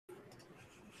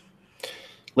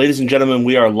Ladies and gentlemen,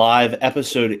 we are live,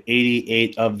 episode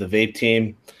 88 of the Vape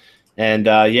Team. And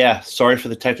yeah, sorry for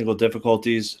the technical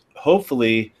difficulties.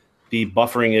 Hopefully, the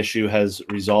buffering issue has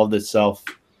resolved itself.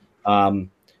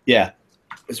 Yeah,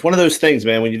 it's one of those things,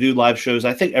 man. When you do live shows,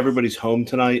 I think everybody's home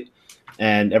tonight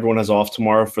and everyone has off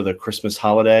tomorrow for the Christmas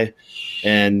holiday.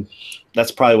 And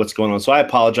that's probably what's going on. So I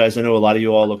apologize. I know a lot of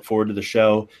you all look forward to the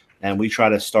show, and we try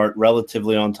to start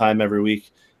relatively on time every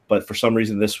week. But for some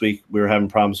reason this week, we were having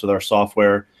problems with our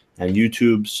software and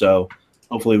YouTube. So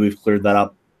hopefully we've cleared that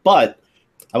up. But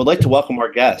I would like to welcome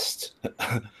our guest.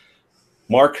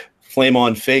 Mark Flame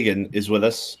On Fagan is with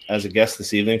us as a guest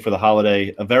this evening for the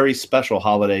holiday, a very special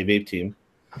holiday vape team.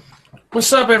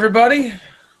 What's up, everybody?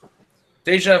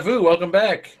 Deja Vu, welcome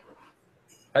back.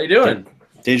 How you doing?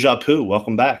 Deja Poo,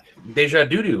 welcome back. Deja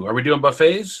Doo-Doo. Are we doing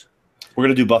buffets? We're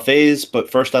going to do buffets, but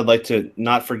first I'd like to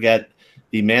not forget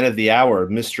the man of the hour,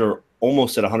 Mr.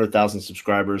 Almost at 100,000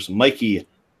 subscribers, Mikey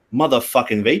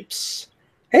motherfucking Vapes.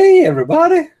 Hey,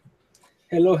 everybody.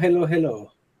 Hello, hello,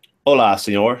 hello. Hola,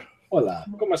 señor. Hola.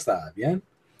 ¿Cómo está? ¿Bien?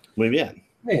 Muy bien.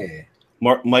 Hey.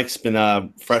 Mike's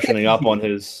been freshening up on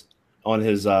his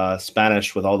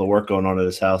Spanish with all the work going on at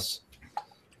his house.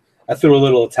 I threw a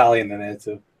little Italian in there,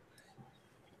 too.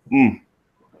 I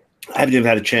haven't even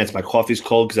had a chance. My coffee's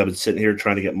cold because I've been sitting here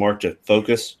trying to get Mark to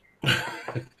focus.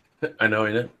 I know,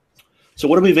 ain't it? So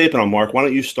what are we vaping on, Mark? Why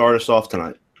don't you start us off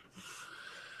tonight?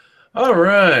 All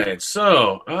right.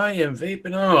 So I am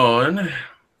vaping on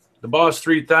the Boss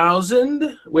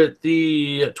 3000 with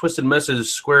the Twisted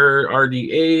Messes Square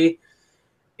RDA.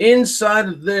 Inside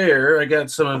of there, I got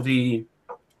some of the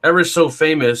ever so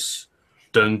famous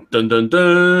dun dun dun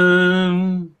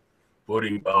dun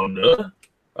pudding pounder.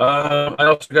 I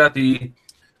also got the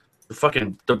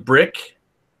brick,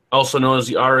 also known as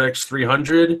the RX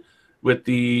 300, with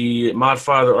the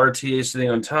Modfather RTA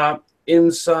sitting on top.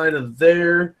 Inside of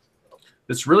there,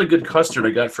 this really good custard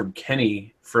I got from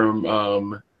Kenny from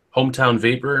Hometown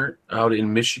Vapor out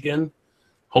in Michigan.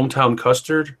 Hometown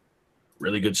custard,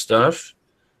 really good stuff.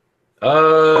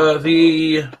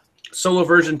 The Solo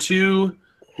version 2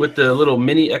 with the little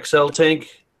mini XL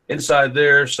tank. Inside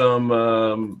there,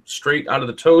 some straight out of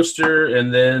the toaster,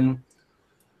 and then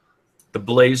the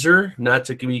Blazer, not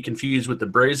to be confused with the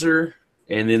Brazer,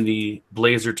 and then the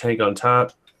Blazer tank on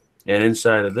top. And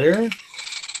inside of there,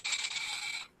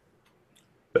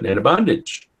 Banana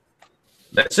Bondage.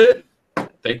 That's it.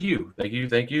 Thank you. Thank you.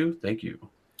 Thank you. Thank you.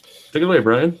 Take it away,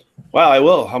 Brian. Wow, I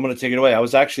will. I'm going to take it away. I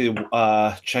was actually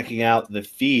checking out the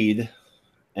feed,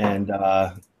 and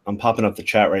I'm popping up the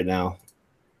chat right now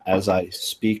as I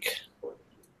speak.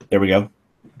 There we go.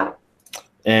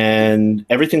 And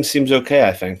everything seems okay,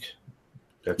 I think.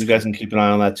 You guys can keep an eye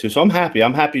on that too. So I'm happy.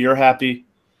 I'm happy you're happy.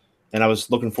 And I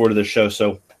was looking forward to this show.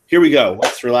 So here we go.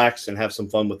 Let's relax and have some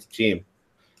fun with the team.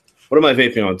 What am I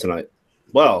vaping on tonight?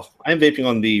 Well, I'm vaping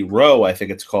on the Row, I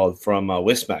think it's called, from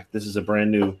Wismac. This is a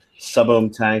brand new sub-ohm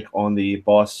tank on the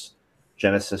Boss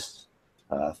Genesis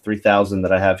 3000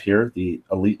 that I have here, the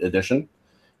Elite Edition.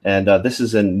 And this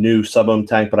is a new sub-ohm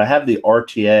tank, but I have the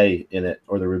RTA in it,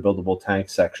 or the rebuildable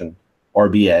tank section,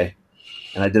 RBA.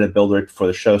 And I did a build right before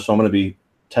the show, so I'm going to be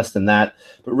testing that.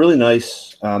 But really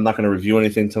nice. I'm not going to review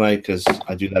anything tonight because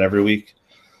I do that every week,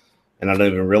 and I don't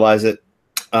even realize it.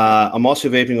 I'm also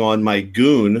vaping on my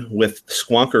Goon with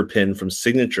Squonker pin from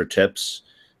Signature Tips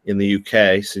in the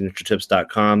UK,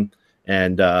 signaturetipps.com.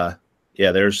 And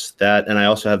yeah, there's that. And I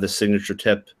also have the Signature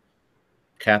Tip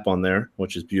cap on there,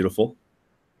 which is beautiful.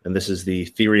 And this is the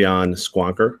Therion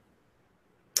Squonker.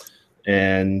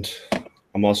 And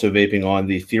I'm also vaping on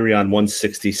the Therion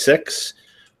 166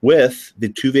 with the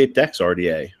 2VapeX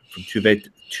RDA from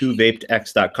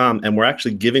 2VapeX.com. And we're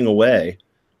actually giving away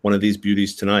one of these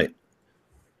beauties tonight.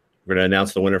 We're going to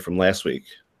announce the winner from last week.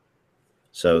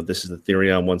 So this is the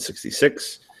Therion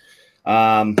 166.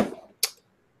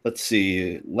 Let's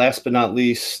see. Last but not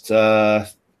least,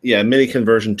 yeah, Mini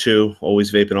Conversion 2,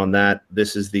 always vaping on that.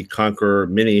 This is the Conqueror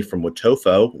Mini from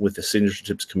Watofo with the Signature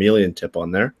Tips Chameleon tip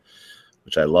on there,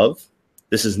 which I love.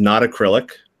 This is not acrylic,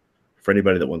 for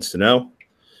anybody that wants to know.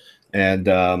 And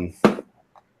I'm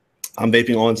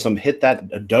vaping on some Hit That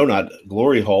Donut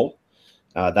Glory Hole.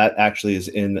 That actually is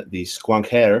in the Squonk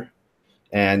Hair.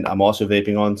 And I'm also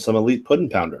vaping on some Elite Pudding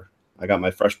Pounder. I got my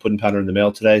fresh Pudding Pounder in the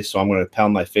mail today, so I'm going to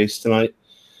pound my face tonight.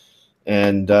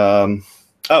 And,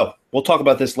 oh, we'll talk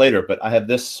about this later, but I have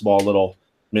this small little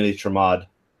miniature mod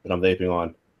that I'm vaping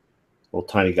on. Little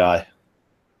tiny guy.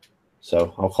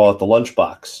 So I'll call it the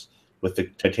Lunchbox with the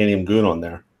titanium goon on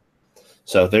there.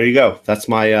 So there you go. That's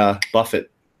my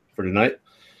Buffett for tonight.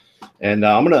 And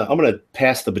I'm gonna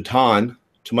pass the baton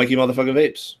to Mikey motherfucking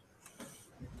Vapes.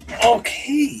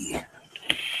 Okay.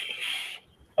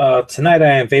 Tonight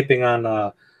I am vaping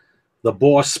on the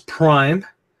Boss Prime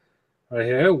right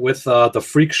here with the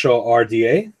Freak Show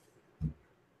RDA.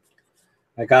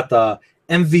 I got the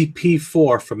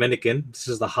MVP4 from Minikin. This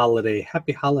is the holiday,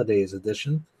 Happy Holidays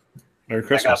edition. Merry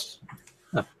Christmas.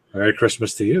 Merry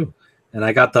Christmas to you. And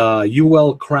I got the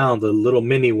UL Crown, the little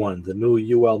mini one, the new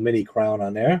UL Mini Crown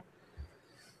on there.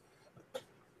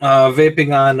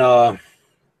 Vaping on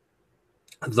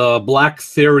the Black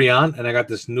Therion, and I got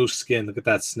this new skin. Look at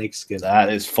that snake skin.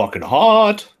 That is fucking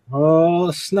hot.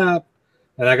 Oh, snap.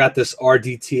 And I got this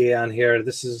RDTA on here.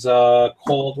 This is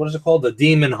called, what is it called? The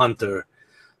Demon Hunter.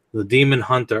 The Demon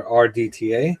Hunter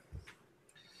RDTA.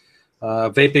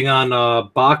 Vaping on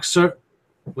Boxer.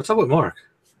 What's up with Mark?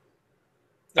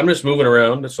 I'm just moving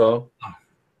around, that's all.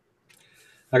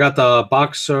 I got the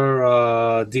Boxer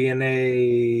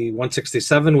DNA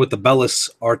 167 with the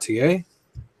Bellis RTA.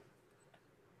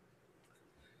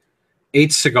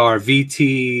 8 cigar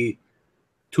VT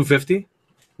 250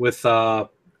 with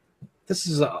this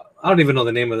is I don't even know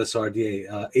the name of this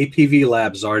RDA. APV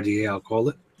Labs RDA, I'll call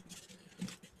it.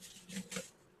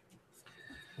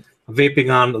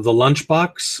 Vaping on the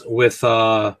Lunchbox with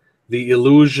the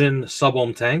Illusion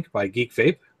Sub-Ohm Tank by Geek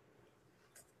Vape.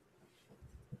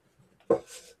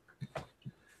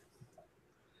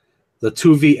 The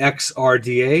 2VX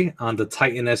RDA on the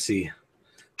Titan SE.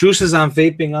 Juices I'm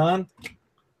vaping on.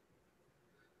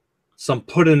 Some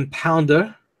Puddin'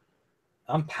 Pounder.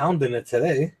 I'm pounding it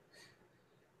today.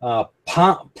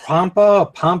 Pampa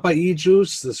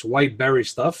E-Juice, this white berry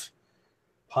stuff.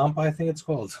 Pampa, I think it's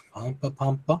called.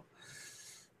 Pampa.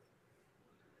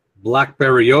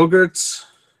 Blackberry yogurts.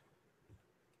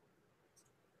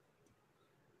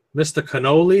 Mr.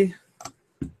 Cannoli.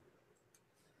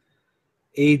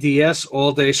 ADS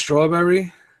All Day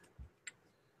Strawberry.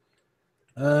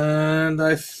 And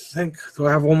I think, do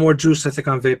I have one more juice? I think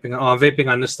I'm vaping. Oh, I'm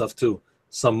vaping on this stuff too.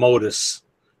 Some Modus.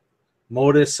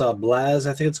 Modus Blaz,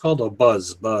 I think it's called, or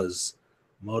Buzz.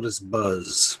 Modus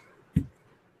Buzz.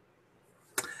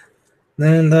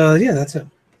 And yeah, that's it.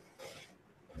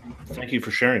 Thank you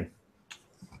for sharing.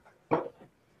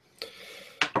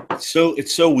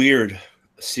 It's so weird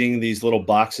seeing these little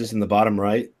boxes in the bottom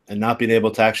right and not being able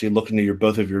to actually look into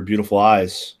both of your beautiful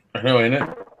eyes. I know, ain't it?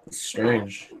 It's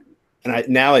strange. And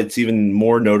now it's even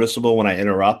more noticeable when I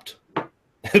interrupt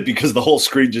because the whole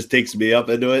screen just takes me up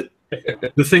into it.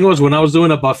 The thing was, when I was doing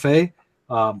a buffet,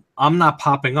 I'm not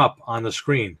popping up on the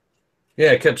screen.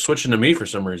 Yeah, it kept switching to me for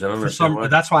some reason. I don't understand why.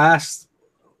 That's why I asked.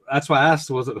 That's why I asked,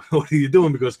 what are you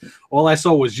doing? Because all I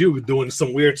saw was you doing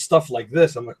some weird stuff like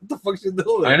this. I'm like, what the fuck's you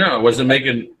doing? I know. Was it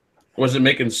making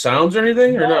sounds or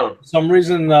anything, or no? For some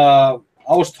reason, I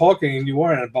was talking and you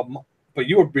weren't, but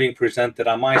you were being presented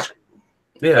on my screen.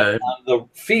 Yeah. But on the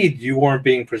feed, you weren't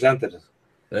being presented.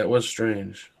 That was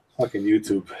strange. Fucking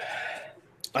YouTube.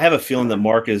 I have a feeling that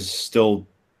Mark is still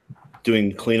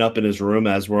doing cleanup in his room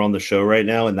as we're on the show right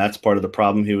now, and that's part of the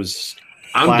problem.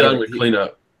 I'm done with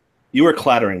cleanup. You were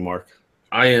clattering, Mark.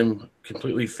 I am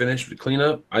completely finished with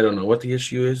cleanup. I don't know what the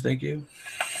issue is. Thank you.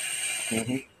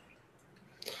 Mm-hmm.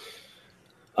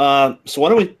 So why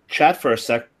don't we chat for a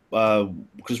sec?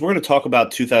 Because we're going to talk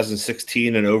about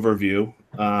 2016 and overview.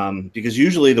 Because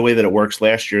usually the way that it works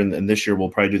last year and this year we'll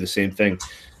probably do the same thing.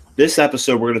 This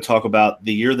episode we're going to talk about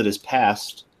the year that has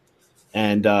passed,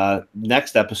 and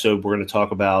next episode we're going to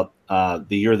talk about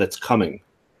the year that's coming.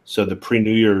 So the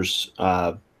pre-New Year's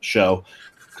show.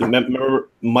 Remember,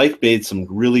 Mike made some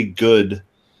really good.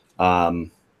 What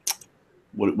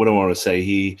do I want to say?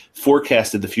 He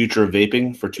forecasted the future of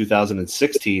vaping for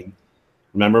 2016.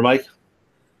 Remember, Mike?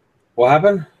 What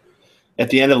happened? At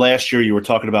the end of last year, you were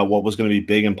talking about what was going to be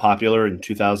big and popular in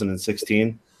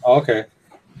 2016. Oh, okay.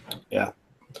 Yeah.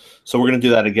 So we're going to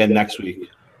do that again next week.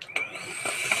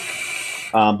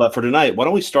 But for tonight, why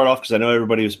don't we start off, because I know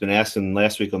everybody has been asking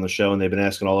last week on the show, and they've been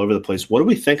asking all over the place, what do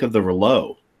we think of the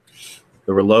Relo?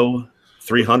 The Relo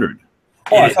 300.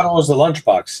 Oh, I thought it was the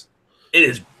lunchbox. It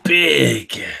is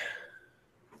big.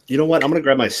 You know what? I'm going to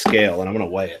grab my scale, and I'm going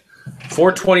to weigh it.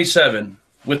 427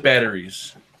 with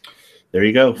batteries. There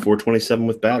you go, 427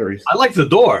 with batteries. I like the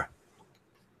door.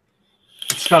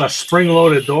 It's got a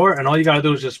spring-loaded door, and all you got to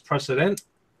do is just press it in,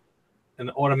 and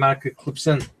it automatically clips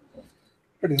in.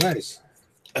 Pretty nice.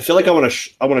 I feel like I want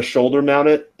to shoulder mount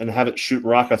it and have it shoot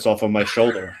rockets off of my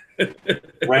shoulder.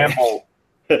 Rambo.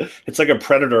 It's like a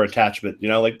Predator attachment, you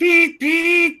know, like beep,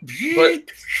 beep, beep.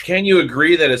 But can you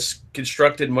agree that it's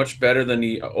constructed much better than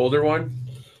the older one?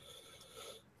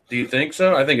 Do you think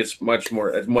so? I think it's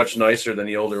much nicer than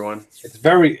the older one. It's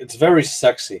very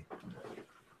sexy.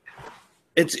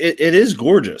 It is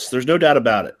gorgeous. There's no doubt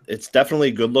about it. It's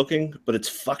definitely good looking, but it's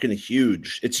fucking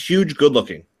huge. It's huge, good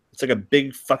looking. It's like a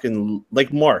big fucking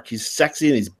like Mark. He's sexy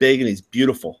and he's big and he's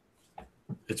beautiful.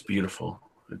 It's beautiful.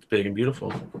 It's big and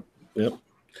beautiful. Yep.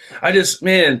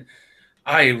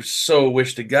 I so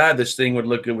wish to God this thing would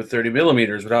look good with 30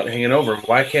 millimeters without hanging over.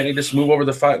 Why can't he just move over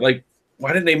the five? Like,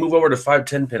 why didn't they move over to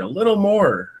 510 pin a little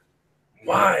more?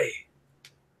 Why?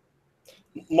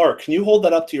 Mark, can you hold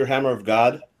that up to your hammer of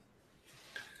God?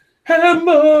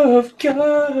 Hammer of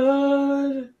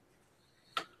God.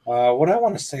 What I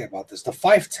want to say about this, the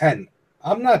 510,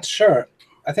 I'm not sure.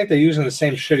 I think they're using the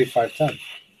same shitty 510.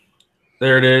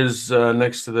 There it is,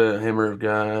 next to the hammer of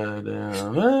God.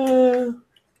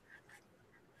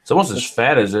 It's almost as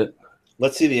fat as it.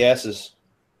 Let's see the asses.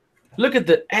 Look at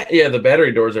the the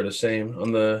battery doors are the same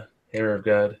on the hammer of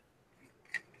God.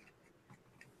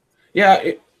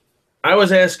 Yeah, I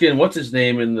was asking what's his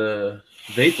name in the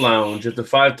vape lounge if the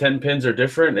 510 pins are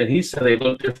different, and he said they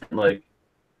look different. Like,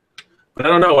 but I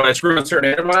don't know. When I screw on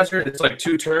certain atomizers, it's like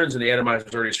 2 turns and the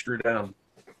atomizer's already screwed down.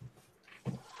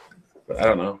 But I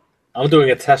don't know. I'm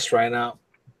doing a test right now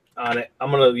on it.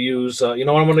 I'm gonna use. You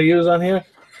know what I'm gonna use on here?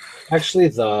 Actually,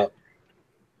 the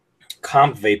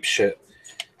comp vape shit.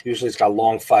 Usually, it's got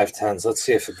long 510s. Let's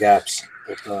see if it gaps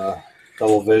with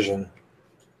double vision.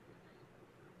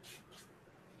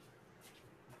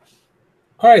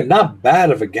 All right, not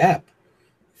bad of a gap.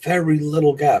 Very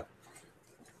little gap.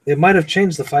 They might have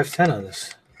changed the 510 on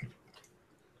this.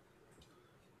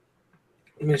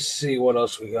 Let me see what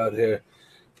else we got here.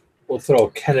 We'll throw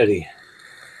a Kennedy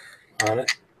on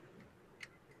it.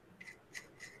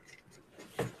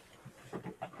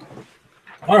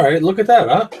 All right, look at that,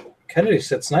 huh? Kennedy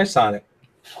sits nice on it.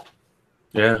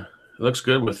 Yeah, it looks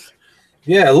good with.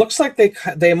 Yeah, it looks like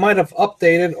they might have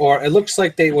updated, or it looks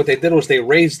like what they did was they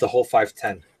raised the whole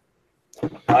 510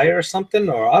 higher or something,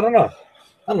 or I don't know.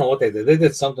 I don't know what they did. They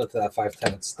did something to that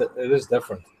 510. It is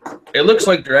different. It looks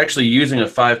like they're actually using a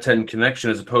 510 connection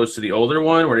as opposed to the older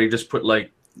one where they just put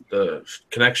like the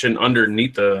connection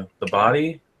underneath the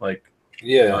body. Like,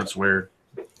 yeah, that's weird.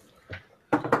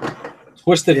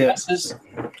 Twisted Messes,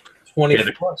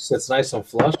 24. It's nice and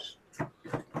flush.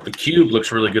 The cube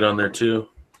looks really good on there too.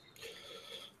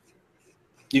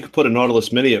 You could put a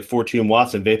Nautilus Mini at 14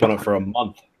 watts and vape on it for a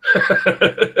month.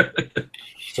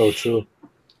 So true.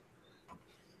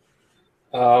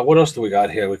 What else do we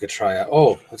got here we could try out?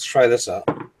 Oh, let's try this out.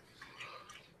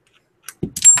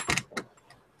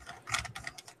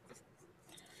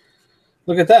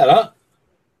 Look at that, huh?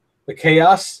 The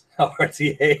Chaos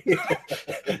RTA.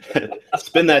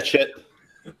 Spin that shit.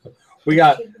 We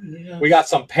got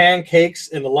some pancakes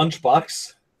in the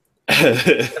lunchbox.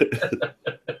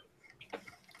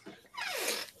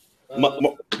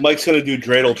 Mike's gonna do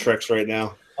dreidel tricks right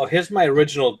now. Oh, here's my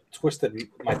original twisted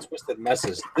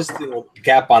messes. This thing will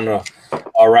gap on the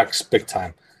RX big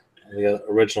time. The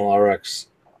original RX.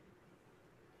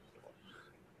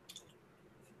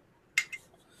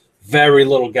 Very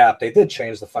little gap. They did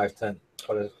change the 510,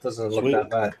 but it doesn't look that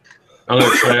bad. I'm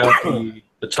going to try out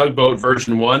the tugboat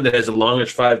version 1 that has the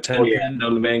longest 510 pin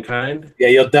known to mankind. Yeah,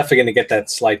 you're definitely going to get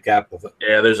that slight gap with it.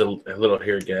 Yeah, there's a little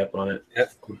hair gap on it.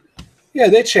 Yep. Yeah,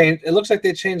 they changed. It looks like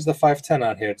they changed the 510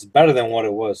 on here. It's better than what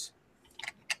it was.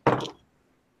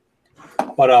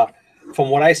 But from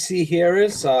what I see here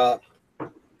is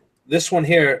this one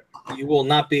here, you will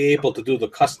not be able to do the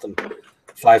custom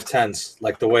 510s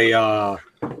like the way a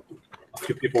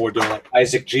few people were doing. Like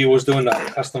Isaac G was doing the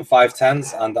custom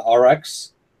 510s on the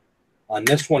RX. On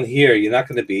this one here, you're not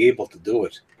going to be able to do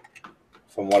it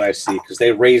from what I see because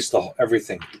they raised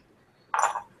everything.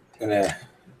 And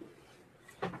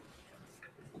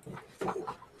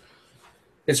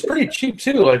it's pretty cheap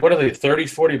too. Like, what are they, 30,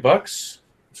 40 bucks?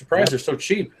 I'm surprised they're so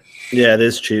cheap. Yeah, it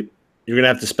is cheap. You're going to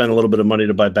have to spend a little bit of money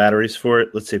to buy batteries for it.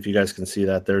 Let's see if you guys can see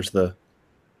that. There's the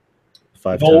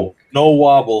 510. No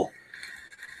wobble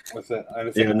with it.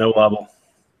 Yeah, no wobble.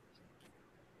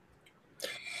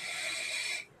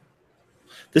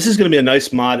 This is going to be a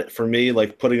nice mod for me,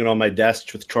 like putting it on my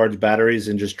desk with charged batteries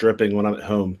and just dripping when I'm at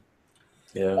home.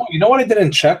 Yeah. Oh, you know what I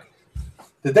didn't check?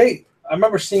 Did they? I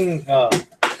remember seeing.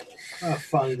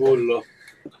 Fangulo.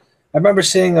 I remember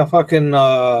seeing a fucking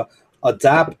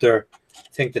adapter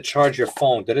thing to charge your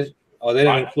phone. Did it? Oh, they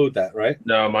didn't include that, right?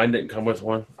 No, mine didn't come with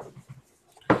one.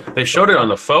 They showed it on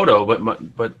the photo,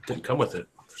 but didn't come with it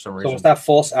for some reason. So was that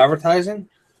false advertising?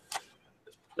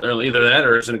 Either that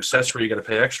or it's an accessory you got to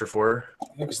pay extra for.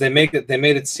 Because they made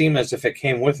it seem as if it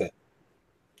came with it.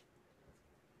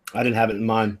 I didn't have it in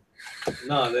mind.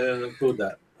 No, they didn't include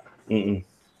that. Mm-mm.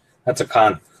 That's a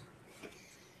con.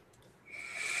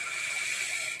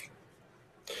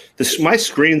 My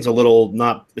screen's a little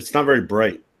it's not very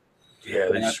bright. Yeah,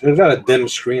 They've got a dim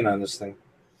screen on this thing.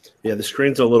 Yeah, the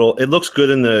screen's a little. It looks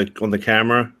good on the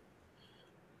camera,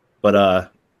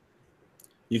 but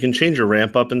you can change your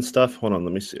ramp up and stuff. Hold on,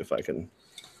 let me see if I can.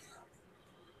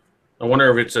 I wonder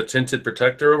if it's a tinted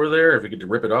protector over there. If we could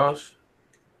rip it off.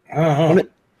 Why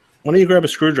don't you grab a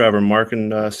screwdriver, Mark,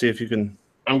 and see if you can.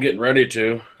 I'm getting ready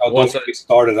to. Once we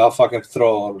started, I'll fucking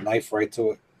throw a knife right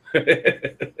to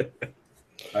it.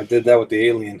 I did that with the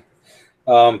alien.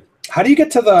 How do you get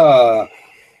to the?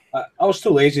 I was too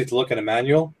lazy to look in a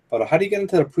manual, but how do you get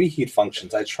into the preheat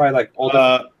functions? I tried like all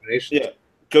the combinations. Yeah,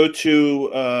 go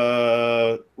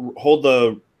to hold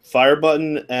the fire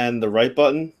button and the right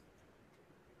button.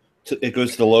 It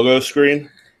goes to the logo screen,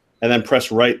 and then press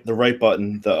the right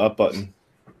button, the up button.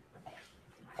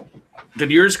 Did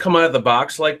yours come out of the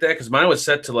box like that? Because mine was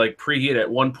set to like preheat at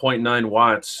 1.9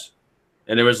 watts,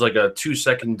 and there was like a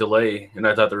 2-second delay, and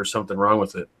I thought there was something wrong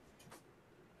with it.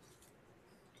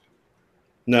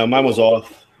 No, mine was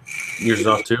off. Yours is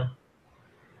off too?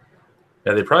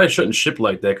 Yeah, they probably shouldn't ship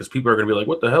like that because people are going to be like,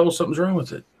 what the hell? Something's wrong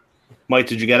with it. Mike,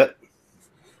 did you get it?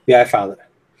 Yeah, I found it.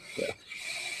 Yeah.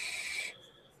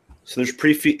 So there's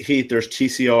preheat, there's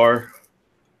TCR.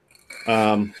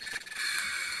 Yeah,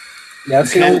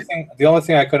 that's the only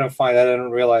thing I couldn't find. I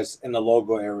didn't realize in the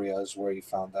logo area is where you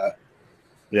found that.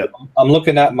 Yep. I'm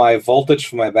looking at my voltage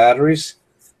for my batteries,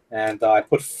 and I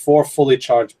put 4 fully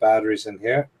charged batteries in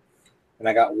here. And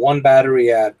I got one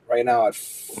battery right now at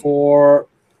 4.05,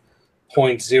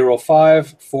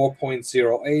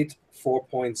 4.08,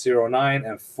 4.09,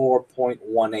 and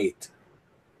 4.18.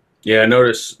 Yeah, I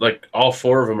noticed like all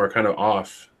 4 of them are kind of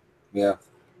off. Yeah.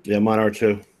 Yeah, mine are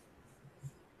too.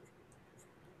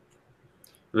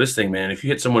 This thing, man, if you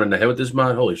hit someone in the head with this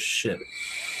mod, holy shit.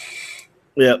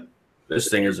 Yep. This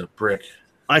thing is a brick.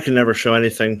 I can never show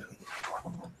anything.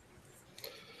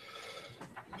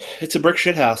 It's a brick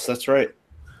shit house, that's right.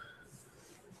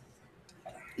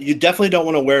 You definitely don't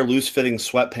want to wear loose-fitting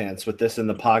sweatpants with this in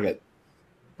the pocket.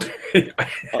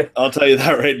 I'll tell you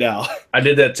that right now. I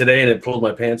did that today, and it pulled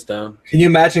my pants down. Can you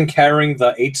imagine carrying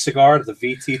the H cigar, the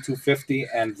VT250,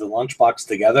 and the lunchbox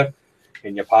together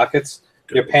in your pockets?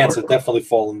 Your pants are definitely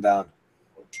falling down.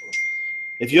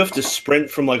 If you have to sprint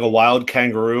from like a wild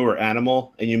kangaroo or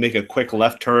animal and you make a quick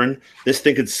left turn, this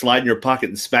thing could slide in your pocket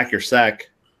and smack your sack.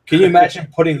 Can you imagine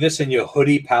putting this in your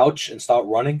hoodie pouch and start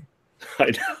running? I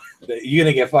know. You're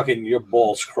going to get fucking your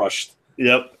balls crushed.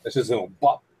 Yep. This is going to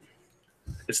bop.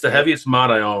 It's the heaviest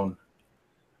mod I own.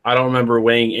 I don't remember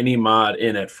weighing any mod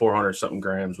in at 400-something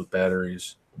grams with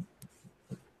batteries.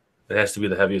 It has to be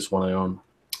the heaviest one I own.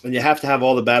 And you have to have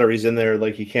all the batteries in there.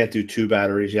 Like, you can't do 2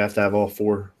 batteries. You have to have all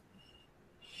 4.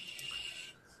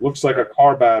 Looks like a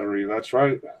car battery. That's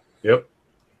right. Yep.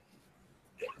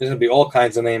 There's going to be all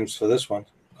kinds of names for this one.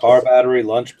 Car battery,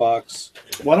 lunchbox.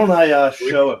 Why don't I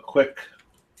show a quick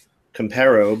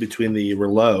comparo between the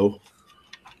Relo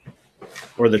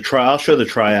or the I'll show the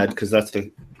Triad because that's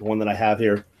the one that I have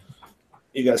here.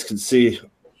 You guys can see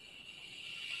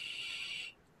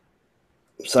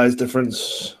size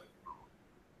difference.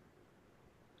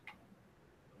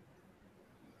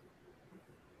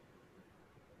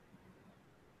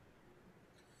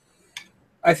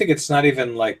 I think it's not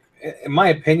even like, in my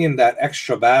opinion, that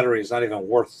extra battery is not even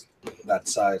worth that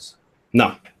size.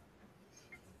 No.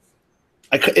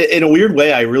 In a weird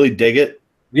way, I really dig it.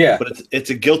 Yeah. But it's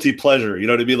a guilty pleasure. You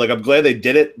know what I mean? Like, I'm glad they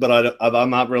did it, but I'm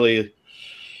not really,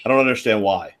 I don't understand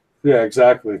why. Yeah,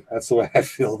 exactly. That's the way I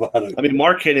feel about it. I mean,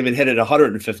 Mark can't even hit it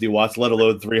 150 watts, let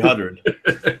alone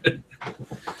 300.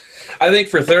 I think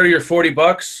for 30 or 40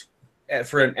 bucks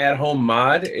for an at-home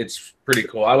mod, it's pretty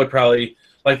cool. I would probably,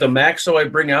 like the Maxo I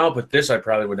bring out, but this I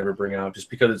probably would never bring out just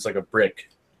because it's like a brick.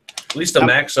 At least the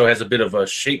Maxo has a bit of a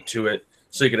shape to it,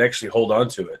 so you can actually hold on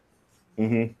to it.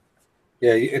 Mm-hmm.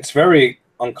 Yeah, it's very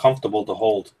uncomfortable to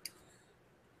hold.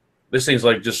 This thing's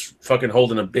like just fucking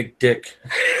holding a big dick.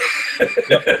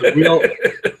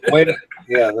 The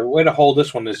way to hold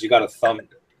this one is you got to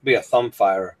be a thumb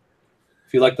fire.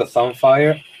 If you like the thumb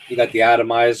fire, you got the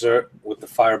atomizer with the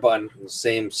fire button on the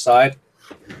same side.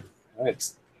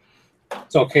 It's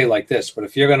okay like this, but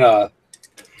if you're gonna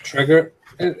trigger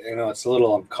it, it's a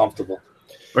little uncomfortable.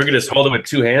 We're gonna just hold it with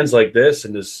 2 hands like this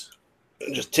and just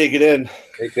take it in.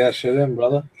 Take that shit in,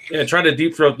 brother. Yeah, try to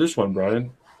deep throat this one,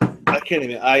 Brian. I can't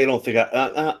even. I don't think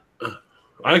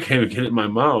I can't even get it in my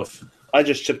mouth. I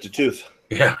just chipped a tooth.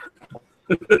 Yeah.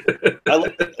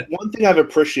 One thing I've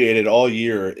appreciated all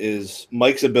year is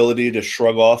Mike's ability to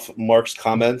shrug off Mark's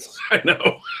comments. I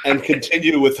know. And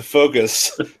continue with the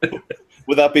focus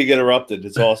without being interrupted.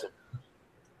 It's awesome.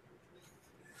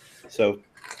 So,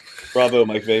 bravo,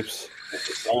 Mike Vapes.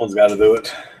 Someone's got to do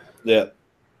it. Yeah.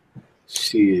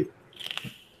 Shit.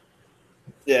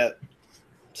 Yeah.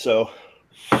 So.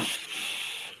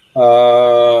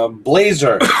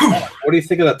 Blazer. What do you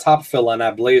think of the top fill on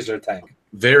that Blazer tank?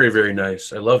 Very, very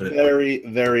nice. I love it. Very,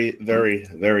 very, very,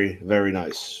 very, very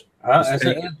nice.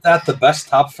 Isn't that the best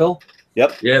top fill?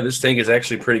 Yep. Yeah, this tank is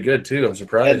actually pretty good too. I'm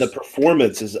surprised. And the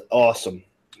performance is awesome.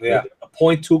 Yeah. The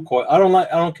 0.2 coil. I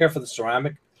don't care for the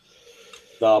ceramic.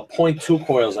 The 0.2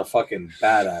 coils are fucking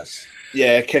badass.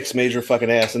 Yeah, it kicks major fucking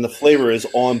ass. And the flavor is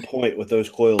on point with those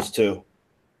coils too.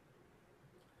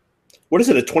 What is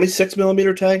it, a 26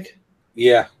 millimeter tank?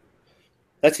 Yeah.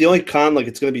 That's the only con, like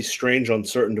it's going to be strange on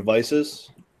certain devices.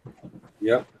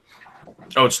 Yep.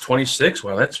 Oh, it's 26?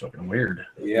 Wow, that's fucking weird.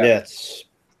 Yeah. Yeah, it's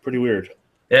pretty weird.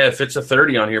 Yeah, it fits a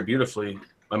 30 on here beautifully.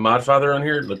 My mod father on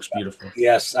here, it looks beautiful.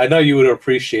 Yes, I know you would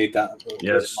appreciate that.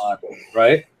 Yes. Mod,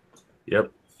 right? Yep.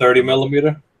 30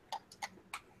 millimeter.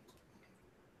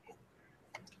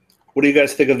 What do you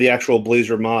guys think of the actual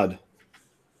Blazer mod?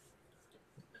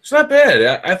 It's not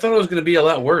bad. I thought it was going to be a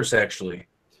lot worse, actually.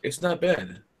 It's not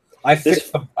bad. I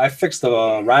fixed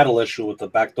the rattle issue with the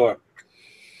back door.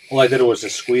 All I did was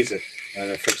just squeeze it, and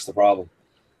it fixed the problem.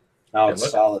 Now it's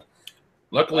solid.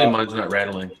 Luckily, mine's not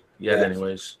rattling yet,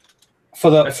 anyways. For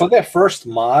their first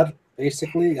mod,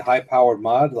 basically high-powered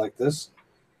mod like this,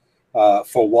 for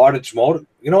wattage mode,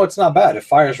 you know, it's not bad. It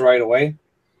fires right away.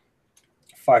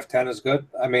 510 is good.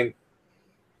 I mean,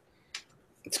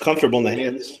 it's comfortable in the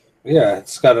hands. Yeah,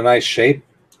 it's got a nice shape.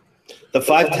 The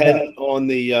 510 on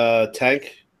the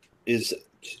tank is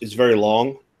very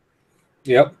long.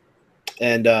 Yep.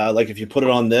 And like if you put it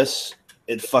on this,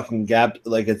 it fucking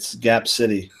it's Gap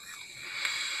City.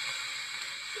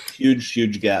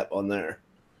 Huge gap on there.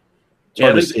 It's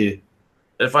hard to see.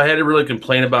 If I had to really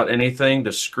complain about anything,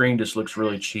 the screen just looks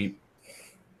really cheap.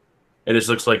 It just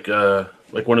looks like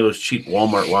one of those cheap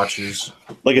Walmart watches.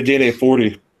 Like a DNA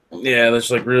 40. Yeah,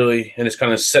 that's like really, and it's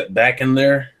kind of set back in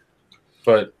there.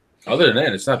 But other than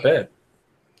that, it's not bad.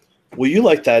 Well, you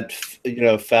like that,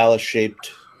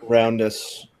 phallus-shaped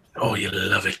roundness. Oh, you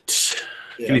love it.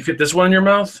 Yeah. Can you fit this one in your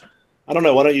mouth? I don't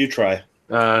know. Why don't you try?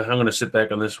 I'm going to sit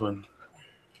back on this one.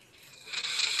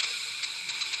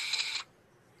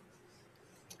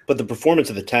 But the performance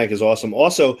of the tank is awesome.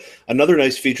 Also, another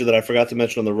nice feature that I forgot to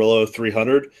mention on the Rillo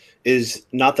 300 is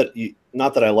not that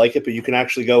I like it, but you can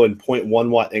actually go in 0.1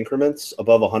 watt increments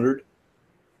above 100.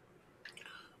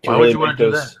 Why would you want to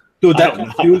do that? Dude, that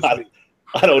confused me.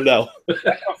 I don't know.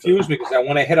 That confused me because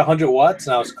when I hit 100 watts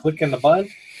and I was clicking the button,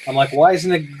 I'm like, why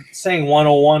isn't it saying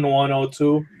 101,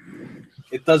 102?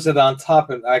 It does it on top,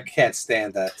 and I can't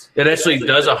stand that. It actually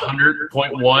does 100.1,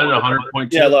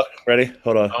 100.2. Yeah, look. Ready?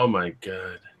 Hold on. Oh, my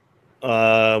God.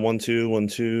 1 2 1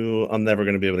 2. I'm never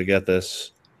going to be able to get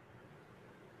this.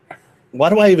 Why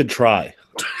do I even try?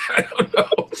 I don't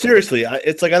know. Seriously,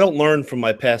 it's like I don't learn from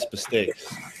my past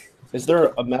mistakes. Is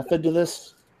there a method to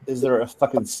this? Is there a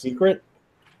fucking secret?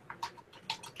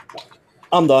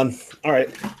 I'm done. All right.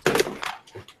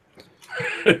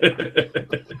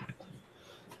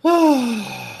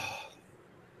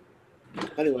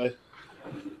 Anyway.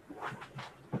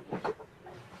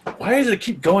 Why does it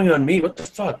keep going on me? What the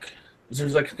fuck?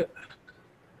 There's like...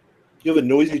 You have a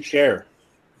noisy chair.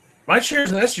 My chair,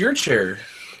 that's your chair.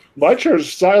 My chair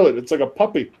is silent. It's like a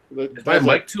puppy. Is my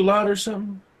mic too loud or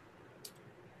something?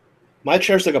 My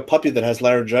chair's like a puppy that has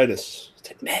laryngitis. It's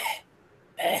like, meh,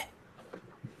 meh.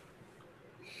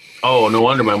 Oh, no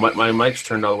wonder my mic's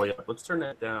turned all the way up. Let's turn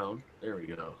that down. There we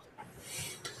go.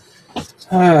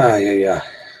 Yeah.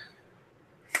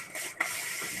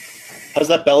 How's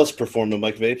that Bellis perform in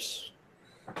Mike Vapes?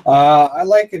 I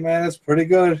like it, man. It's pretty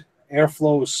good.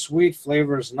 Airflow is sweet.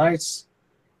 Flavor is nice.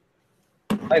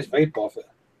 Nice vape off it.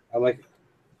 I like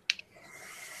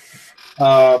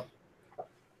it.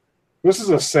 This is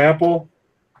a sample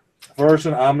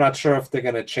version. I'm not sure if they're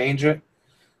going to change it.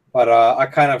 But I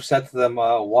kind of said to them,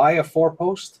 why a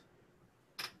 4-post?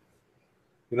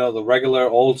 You know, the regular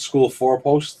old school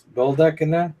 4-post build deck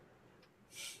in there.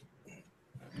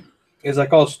 It's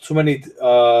like, oh, too many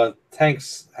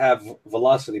tanks have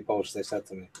velocity posts, they said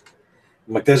to me.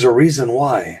 I'm like, there's a reason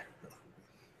why.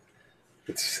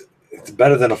 It's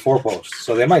better than a 4-post.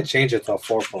 So they might change it to a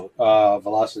 4-post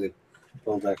velocity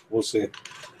build deck. We'll see.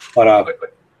 But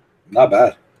not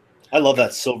bad. I love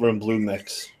that silver and blue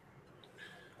mix.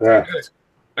 Yeah.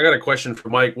 I got a question for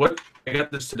Mike. I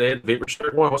got this today at Vapor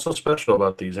Shark One. What's so special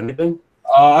about these? Anything?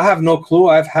 I have no clue.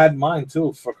 I've had mine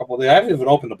too for a couple of days. I haven't even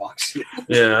opened the box yet.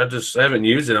 Yeah, I haven't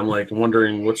used it. I'm like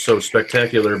wondering what's so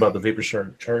spectacular about the Vapor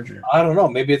Shark charger. I don't know.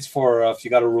 Maybe it's for if you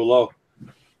got a rouleau.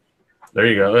 There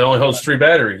you go. It only holds 3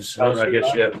 batteries. I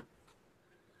guess yeah.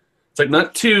 It's like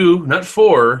not 2, not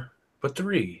 4, but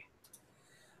 3.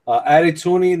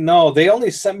 Adituni, no, they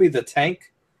only sent me the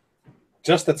tank,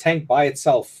 just the tank by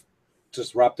itself,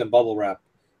 just wrapped in bubble wrap.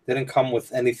 They didn't come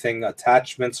with anything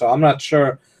attachment, so I'm not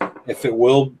sure if it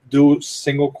will do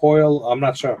single coil. I'm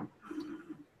not sure.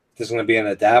 There's going to be an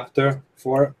adapter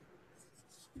for it.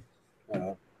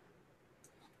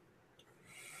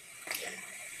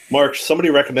 Mark, somebody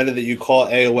recommended that you call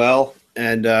AOL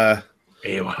and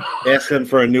ask them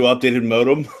for a new updated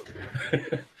modem.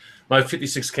 My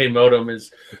 56K modem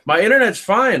is my internet's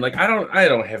fine. Like I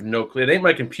don't have no clue. It ain't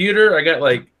my computer. I got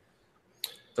like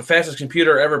the fastest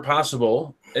computer ever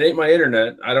possible. It ain't my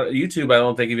internet. YouTube I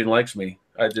don't think even likes me.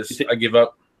 I give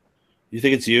up. You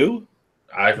think it's you?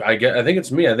 I think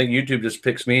it's me. I think YouTube just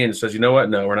picks me and says, you know what?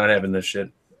 No, we're not having this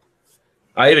shit.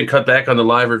 I even cut back on the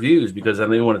live reviews because I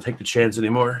don't even want to take the chance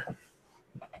anymore.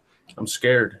 I'm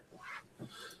scared.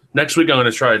 Next week I'm going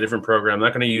to try a different program. I'm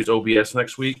not going to use OBS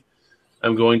next week.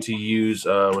 I'm going to use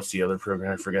what's the other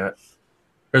program? I forgot.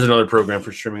 There's another program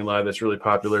for streaming live that's really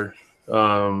popular.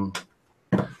 What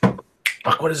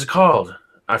is it called?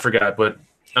 I forgot, but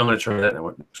I'm going to try that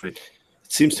next week.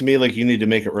 It seems to me like you need to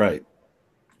make it right.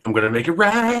 I'm going to make it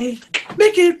right.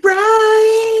 Make it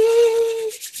right.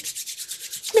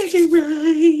 Make it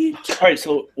right. All right,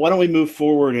 so why don't we move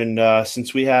forward? And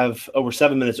since we have over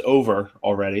 7 minutes over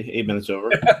already, 8 minutes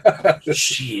over.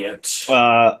 Shit.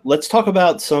 Let's talk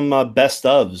about some best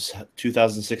ofs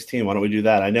 2016. Why don't we do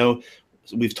that? I know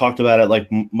we've talked about it. Like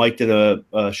Mike did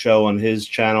a show on his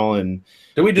channel, and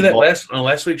did we do that on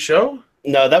last week's show?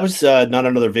 No, that was not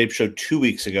another vape show 2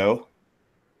 weeks ago.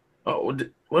 Oh, what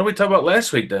did we talk about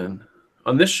last week then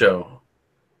on this show?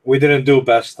 We didn't do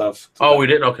best stuff. Oh, we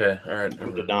didn't? Okay. All right.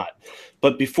 We did not.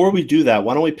 But before we do that,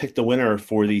 why don't we pick the winner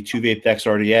for the 2 Vape Decks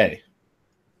RDA?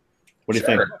 What do you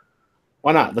think?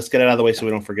 Why not? Let's get it out of the way so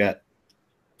we don't forget.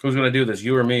 Who's going to do this?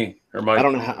 You or me or Mike? I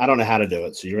don't know how to do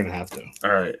it, so you're going to have to.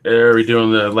 All right. Are we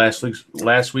doing the last week's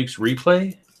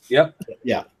replay? Yep.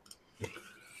 Yeah.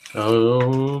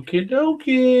 Okie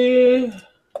dokie.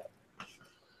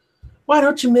 Why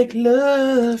don't you make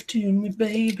love to me,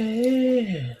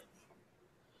 baby?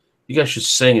 You guys should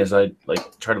sing as I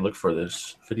try to look for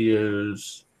this.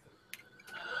 Videos.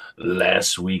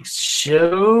 Last week's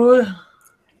show.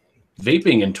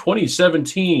 Vaping in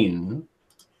 2017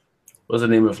 was the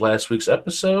name of last week's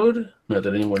episode. Not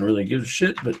that anyone really gives a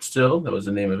shit, but still, that was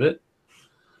the name of it.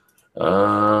 Let's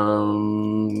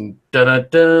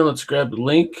grab the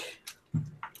link.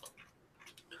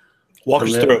 Walk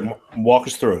us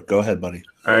through it. Go ahead, buddy.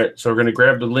 All right, so we're going to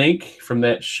grab the link from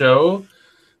that show.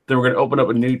 Then we're going to open up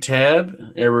a new tab,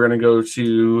 and we're going to go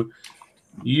to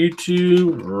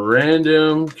YouTube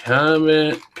Random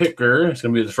Comment Picker. It's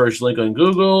going to be the first link on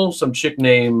Google. Some chick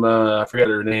named, I forgot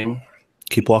her name.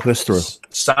 Keep walking us through.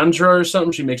 Sandra or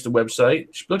something. She makes the website.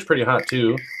 She looks pretty hot,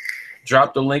 too.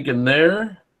 Drop the link in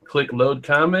there. Click Load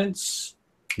Comments.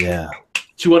 Yeah.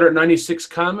 296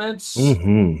 comments.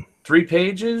 3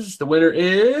 pages. The winner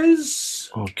is...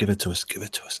 Oh, give it to us. Give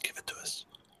it to us. Give it to us.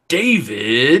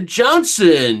 David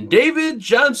Johnson. David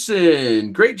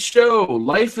Johnson. Great show.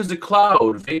 Life is a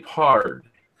cloud. Vape hard.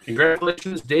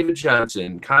 Congratulations, David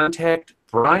Johnson. Contact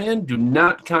Brian. Do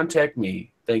not contact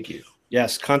me. Thank you.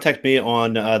 Yes, contact me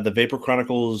on the Vapor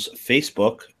Chronicles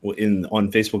Facebook on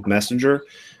Facebook Messenger.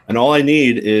 And all I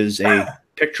need is a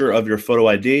picture of your photo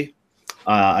ID.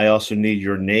 I also need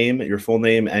your name, your full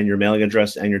name, and your mailing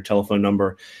address and your telephone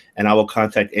number. And I will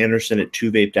contact Anderson at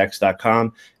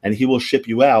 2vapedecks.com, and he will ship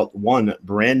you out one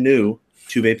brand new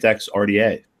 2 Vape Decks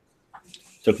RDA.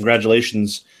 So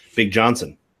congratulations, Big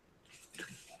Johnson.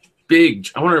 I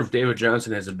wonder if David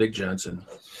Johnson has a Big Johnson.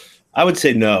 I would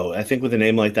say no. I think with a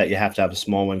name like that, you have to have a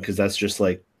small one because that's just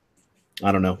like,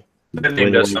 I don't know. That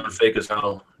name does sound fake as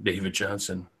hell, David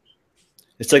Johnson.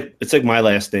 It's like my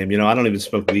last name. You know, I don't even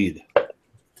smoke weed.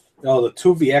 No, the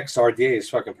 2VX RDA is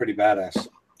fucking pretty badass.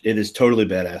 It is totally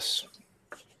badass.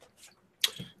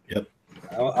 Yep.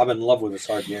 I'm in love with this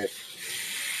RDA.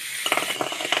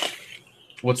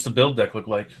 What's the build deck look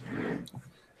like?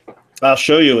 I'll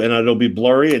show you, and it'll be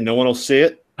blurry, and no one will see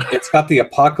it. It's got the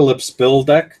Apocalypse build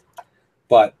deck,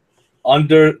 but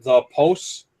under the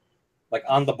posts, like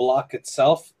on the block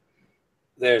itself,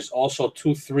 there's also 2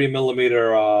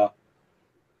 3mm,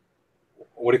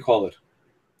 what do you call it?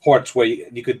 Ports where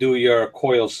you could do your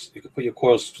coils. You could put your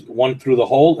coils one through the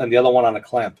hole and the other one on a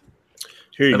clamp.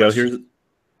 Here you go. Here's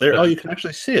there. Oh, you can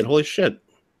actually see it. Holy shit! It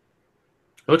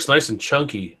looks nice and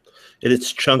chunky. It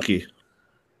is chunky.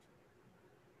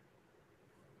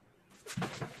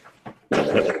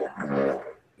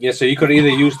 Yeah, so you could either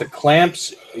use the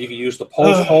clamps, you could use the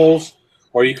post holes,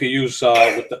 or you could use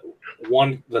with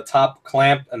the top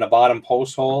clamp and the bottom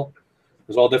post hole.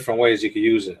 There's all different ways you could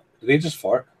use it. Did he just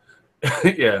fart?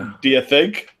 Yeah. Do you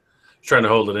think? Trying to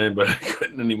hold it in, but I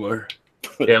couldn't anymore.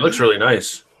 Yeah, it looks really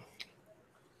nice.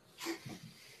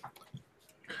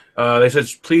 They said,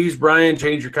 please, Brian,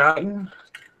 change your cotton.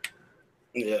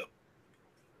 Yeah.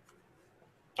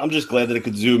 I'm just glad that it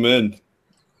could zoom in.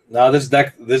 No, this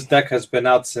deck has been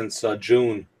out since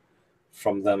June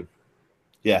from them.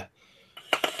 Yeah.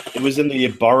 It was in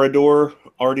the Barador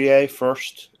RDA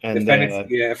first. And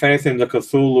if anything, the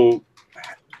Cthulhu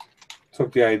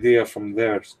took the idea from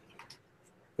theirs.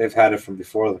 They've had it from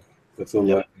before the Cthulhu.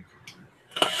 Yep.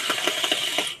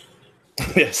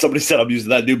 Yeah, somebody said I'm using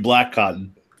that new black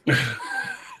cotton. I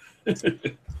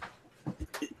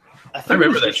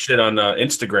remember that shit on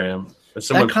Instagram.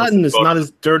 That cotton is not as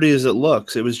dirty as it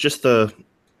looks. It was just the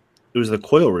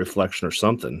coil reflection or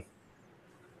something.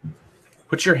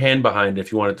 Put your hand behind it if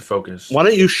you want it to focus. Why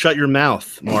don't you shut your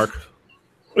mouth, Mark?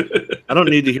 I don't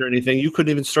need to hear anything. You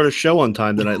couldn't even start a show on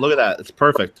time tonight. Look at that. It's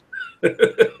perfect.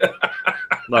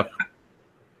 Look.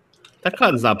 That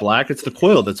cotton's not black. It's the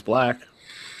coil that's black.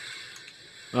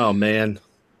 Oh, man.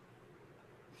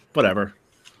 Whatever.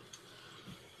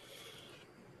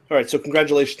 All right, so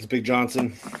congratulations, Big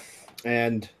Johnson.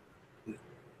 And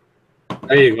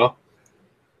there you go.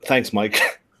 Thanks, Mike.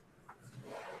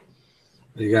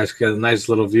 You guys get a nice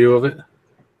little view of it.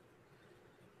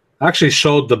 I actually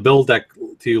showed the build deck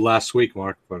to you last week,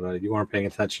 Mark, but you weren't paying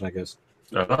attention, I guess.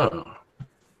 Oh.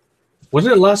 Was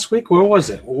it last week? Where was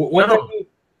it? Was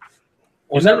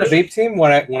that the vape team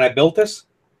when I built this?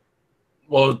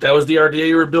 Well, that was the RDA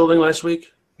you were building last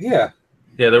week? Yeah.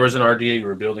 Yeah, there was an RDA you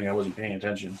were building. I wasn't paying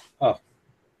attention. Oh,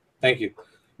 thank you.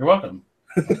 You're welcome.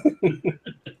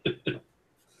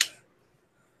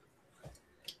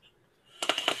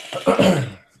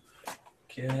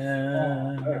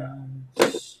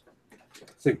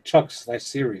 It's like Chuck's nice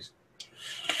series.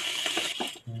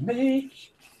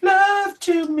 Make love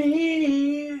to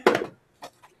me.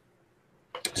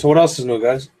 So what else is new,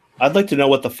 guys? I'd like to know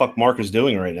what the fuck Mark is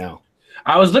doing right now.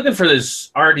 I was looking for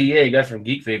this RDA I got from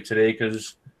Geek Vape today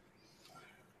because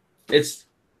it's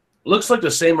looks like the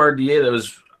same RDA that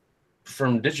was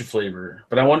from Digiflavor,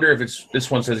 but I wonder if this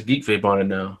one says Geek Vape on it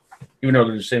now, even though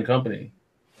they're the same company.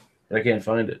 But I can't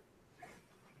find it.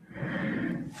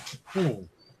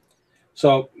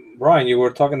 So, Brian, you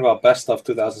were talking about best of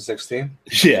 2016.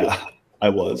 Yeah, I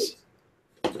was.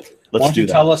 Let's do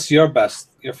that. Tell us your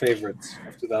favorites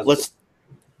of 2016.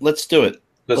 Let's do it.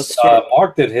 Because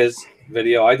Mark did his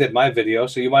video, I did my video,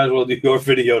 so you might as well do your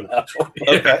video now.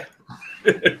 Okay.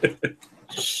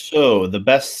 So the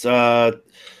best.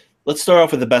 Let's start off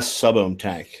with the best sub-ohm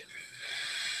tank.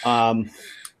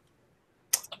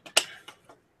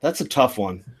 That's a tough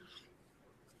one.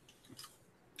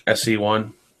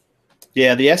 SE1.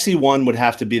 Yeah, the SE1 would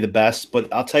have to be the best,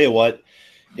 but I'll tell you what,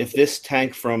 if this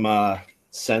tank from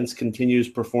Sense continues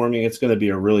performing, it's going to be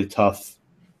a really tough,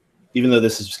 even though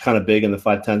this is kind of big and the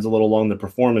 510's a little long, the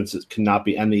performance cannot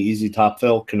be, and the easy top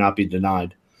fill cannot be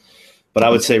denied. But I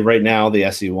would say right now the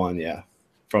SE1, yeah,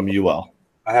 from UL.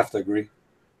 I have to agree.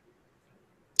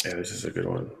 Yeah, this is a good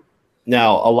one.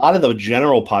 Now, a lot of the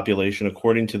general population,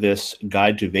 according to this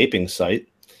guide to vaping site,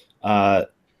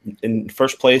 in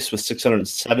first place with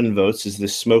 607 votes is the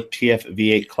Smoke TF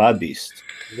V8 Cloud Beast.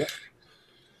 Yep.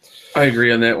 I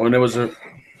agree on that one.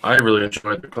 I really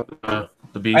enjoyed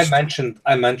the Beast.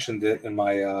 I mentioned it in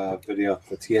my video,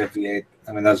 the TF V8.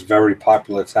 I mean, that's a very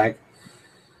popular tank.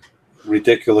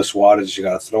 Ridiculous wattage you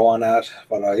got to throw on that,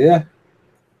 but yeah.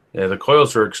 Yeah, the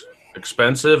coils are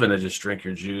expensive, and they just drink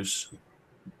your juice.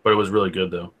 But it was really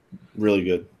good, though. Really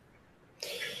good.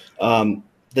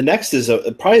 The next is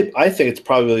probably. I think it's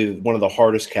probably one of the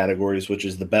hardest categories, which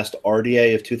is the best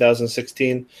RDA of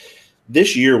 2016.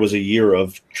 This year was a year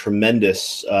of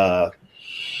tremendous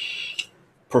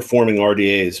performing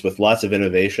RDAs with lots of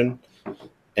innovation,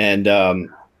 and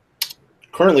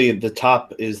currently the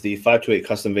top is the 528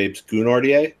 Custom Vapes Goon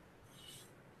RDA,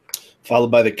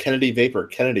 followed by the Kennedy Vapor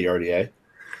Kennedy RDA.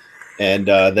 And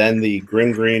then the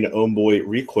Grim Green Homeboy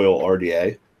Recoil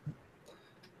RDA.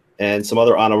 And some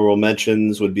other honorable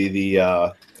mentions would be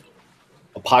the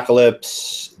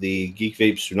Apocalypse, the Geek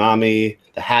Vape Tsunami,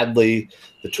 the Hadley,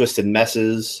 the Twisted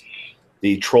Messes,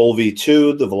 the Troll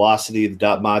V2, the Velocity, the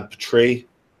Dot Mod Patrie,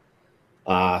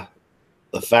 the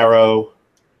Pharaoh,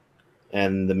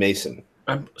 and the Mason.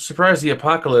 I'm surprised the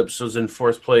Apocalypse was in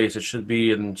fourth place. It should be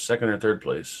in second or third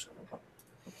place.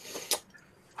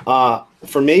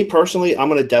 For me personally, I'm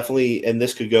going to definitely, and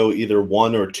this could go either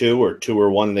 1 or 2 or 2 or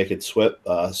 1, and they could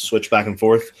switch back and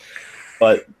forth.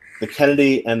 But the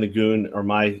Kennedy and the Goon are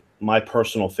my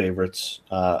personal favorites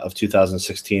of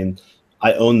 2016.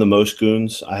 I own the most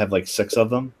Goons. I have like 6 of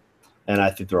them, and I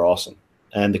think they're awesome.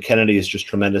 And the Kennedy is just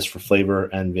tremendous for flavor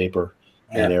and vapor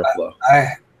and airflow.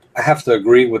 I have to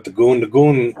agree with the Goon. The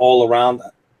Goon all around,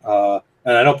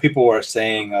 and I know people were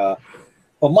saying,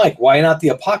 well, Mike, why not the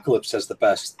Apocalypse as the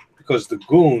best? Because the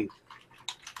Goon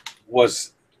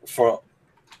was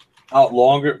out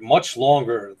longer, much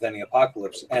longer than the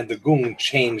Apocalypse, and the Goon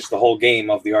changed the whole game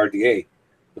of the RDA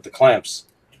with the clamps,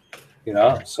 you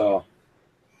know, so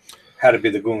had to be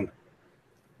the Goon.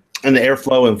 And the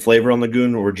airflow and flavor on the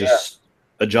Goon were just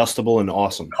adjustable and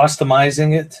awesome.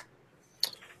 Customizing it,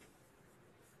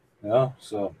 you know,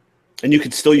 so. And you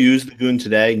could still use the Goon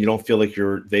today, and you don't feel like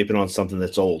you're vaping on something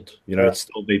that's old. You know, it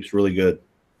still vapes really good.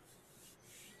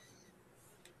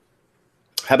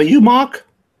 How about you, Mark?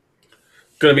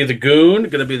 Going to be the Goon,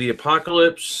 going to be the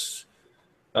Apocalypse,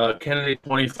 Kennedy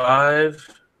 25,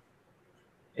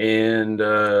 and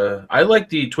I like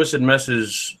the Twisted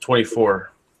Messes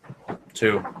 24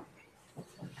 too.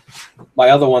 My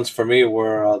other ones for me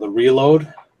were the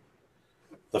Reload,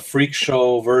 the Freak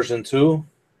Show version 2,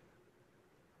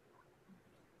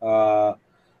 the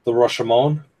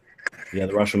Rashomon. Yeah,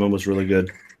 the Rashomon was really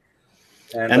good.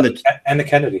 And the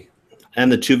Kennedy. And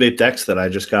the 2 vape decks that I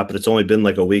just got, but it's only been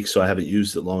like a week, so I haven't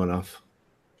used it long enough.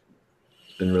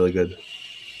 It's been really good.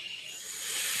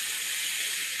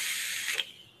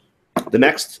 The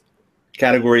next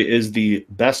category is the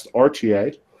best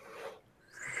RTA.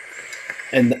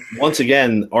 And once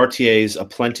again, RTAs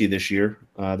aplenty this year.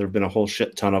 There have been a whole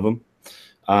shit ton of them.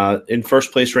 In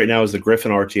first place right now is the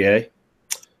Griffin RTA.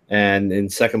 And in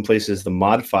second place is the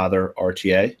Modfather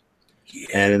RTA. Yeah.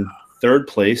 And in third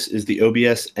place is the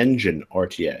OBS Engine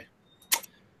RTA.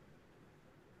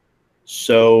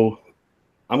 So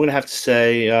I'm going to have to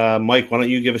say, Mike, why don't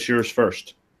you give us yours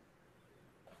first?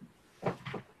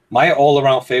 My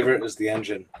all-around favorite is the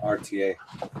Engine RTA.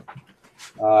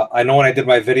 I know when I did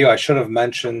my video, I should have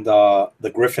mentioned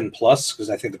the Griffin Plus, because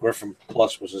I think the Griffin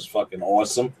Plus was just fucking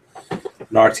awesome, an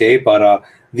RTA, but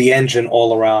the Engine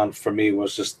all-around for me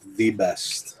was just the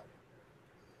best.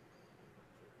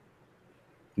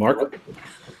 Mark?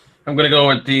 I'm going to go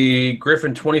with the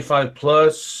Griffin 25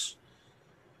 Plus.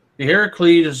 The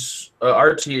Heracles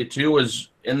RTA2 was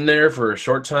in there for a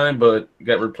short time, but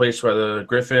got replaced by the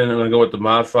Griffin. I'm going to go with the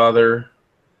Modfather.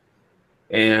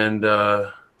 And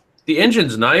the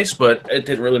Engine's nice, but it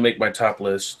didn't really make my top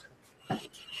list.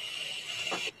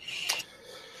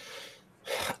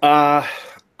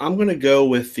 I'm going to go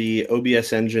with the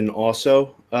OBS Engine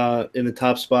also in the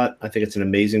top spot. I think it's an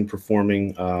amazing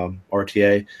performing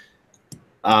RTA.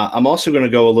 I'm also going to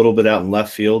go a little bit out in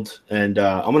left field, and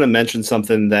I'm going to mention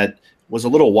something that was a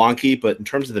little wonky, but in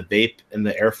terms of the vape and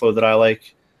the airflow that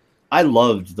I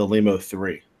loved the Limo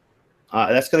 3.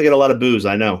 That's going to get a lot of boos,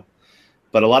 I know,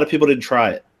 but a lot of people didn't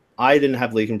try it. I didn't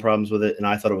have leaking problems with it, and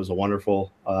I thought it was a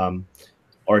wonderful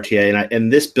RTA.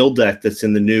 And this build deck that's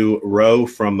in the new row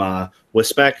from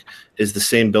Wispec is the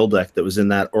same build deck that was in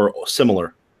that, or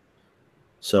similar.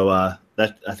 So I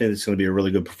think it's going to be a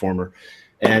really good performer.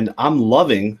 And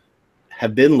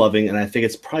have been loving, and I think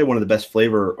it's probably one of the best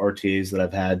flavor RTAs that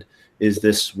I've had, is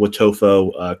this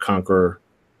Watofo Conqueror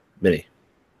Mini.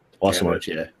 Awesome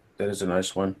RTA. That is a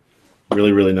nice one.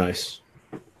 Really, really nice.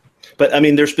 But, I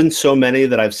mean, there's been so many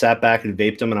that I've sat back and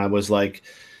vaped them, and I was like,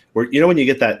 you know when you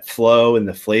get that flow and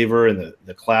the flavor and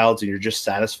the clouds and you're just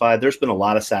satisfied? There's been a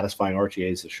lot of satisfying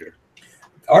RTAs this year.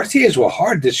 RTAs were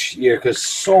hard this year because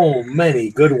so many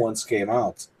good ones came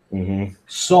out. Mm-hmm.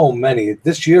 So many.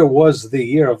 This year was the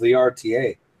year of the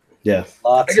RTA. Yeah.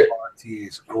 Lots of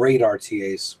RTAs. Great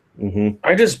RTAs. Mm-hmm.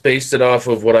 I just based it off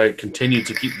of what I continued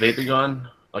to keep vaping on,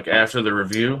 like after the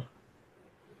review.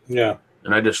 Yeah.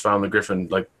 And I just found the Griffin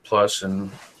Plus. And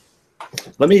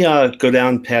let me go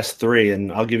down past 3,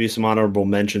 and I'll give you some honorable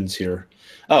mentions here.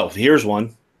 Oh, here's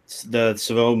one. The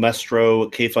Savo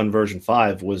Mestro K-Fun version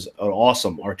 5 was an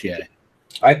awesome RTA.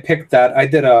 I picked that. I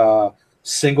did a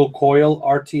single coil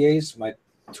RTAs. My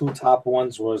 2 top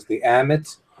ones was the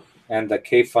Amit and the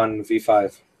K-Fun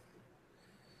V5.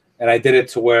 And I did it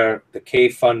to where the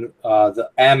K-Fun, the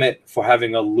Amit for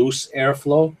having a loose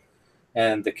airflow,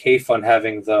 and the K-Fun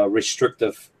having the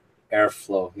restrictive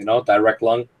airflow, you know, direct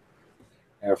lung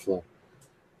airflow.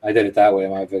 I did it that way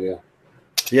in my video.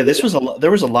 Yeah,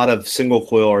 there was a lot of single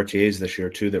coil RTAs this year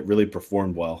too that really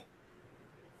performed well.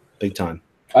 Big time.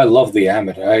 I love the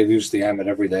Amit. I use the Amit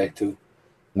every day too.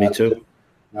 Me too.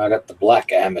 I got the black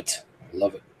Amit. I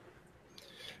love it.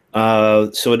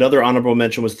 So another honorable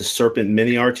mention was the Serpent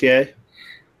Mini RTA,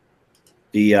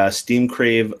 the Steam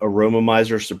Crave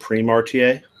Aromamizer Supreme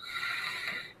RTA.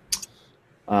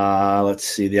 Let's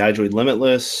see, the iJoy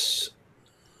Limitless,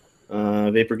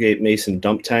 Vaporgate Mason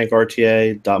Dump Tank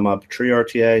RTA, Dot Mob Tree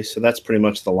RTA. So that's pretty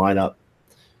much the lineup.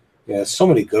 Yeah, so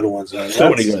many good ones. Man. So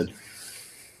many good.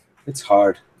 It's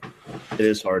hard. It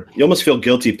is hard. You almost feel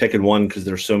guilty picking one because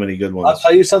there's so many good ones. I'll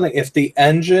tell you something. If the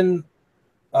engine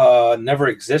never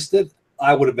existed,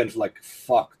 I would have been like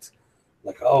fucked.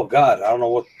 Like, oh god, I don't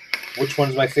know which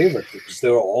one's my favorite because they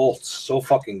were all so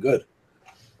fucking good.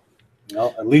 You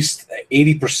know, at least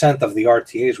 80% of the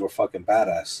RTAs were fucking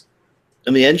badass.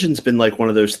 And the engine's been like one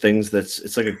of those things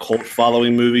it's like a cult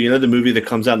following movie. You know, the movie that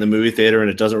comes out in the movie theater and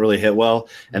it doesn't really hit well,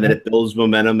 and then it builds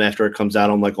momentum after it comes out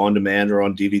on like on demand or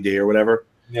on DVD or whatever.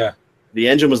 Yeah. The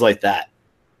engine was like that.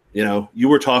 You know, you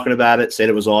were talking about it, said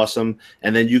it was awesome,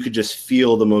 and then you could just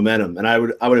feel the momentum. And I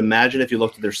would imagine if you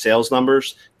looked at their sales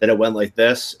numbers that it went like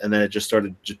this, and then it just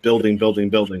started just building.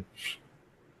 Yep.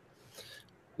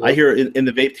 I hear in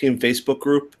the Vape Team Facebook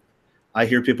group, I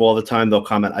hear people all the time, they'll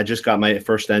comment, I just got my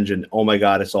first engine. Oh my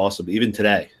God, it's awesome. Even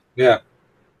today. Yeah.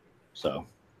 So,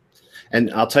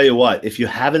 and I'll tell you what, if you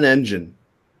have an engine,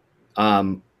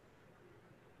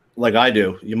 like I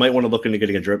do, you might want to look into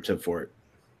getting a drip tip for it.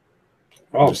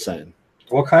 Oh, just saying.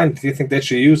 What kind do you think they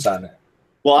should use on it?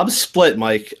 Well, I'm split,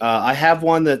 Mike. I have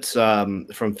one that's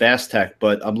from Fast Tech,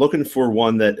 but I'm looking for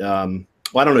one that,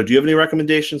 well, I don't know. Do you have any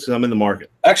recommendations? Because I'm in the market.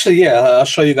 Actually, yeah. I'll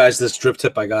show you guys this drip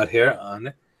tip I got here on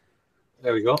it.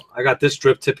 There we go. I got this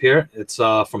drip tip here. It's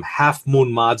from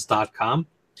halfmoonmods.com.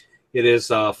 It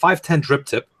is a 510 drip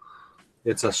tip.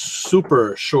 It's a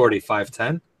super shorty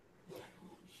 510.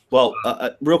 Well,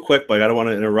 real quick, Mike, I don't want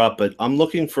to interrupt, but I'm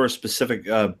looking for a specific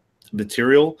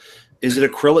material. Is it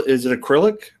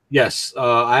acrylic? Yes.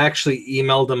 I actually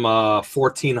emailed him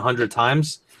 1,400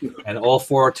 times, and all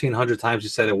 1,400 times he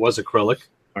said it was acrylic.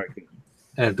 All right.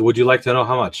 And would you like to know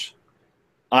how much?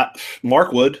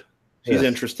 Mark would. He's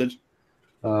interested.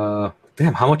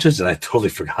 Damn, how much is it? I totally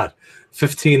forgot.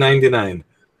 $15.99.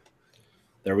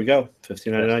 There we go.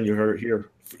 $15.99. You heard it here.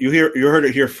 You heard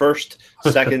it here first,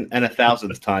 second, and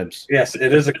 1,000th times. Yes,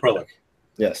 it is acrylic.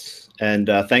 Yes, and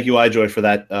thank you, iJoy, for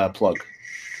that plug.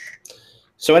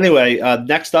 So anyway,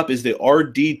 next up is the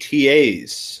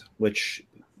RDTAs, which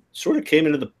sort of came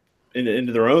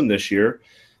into their own this year,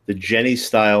 the Jenny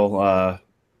style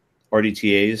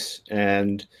RDTAs,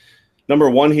 and number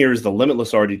one here is the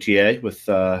Limitless RDTA with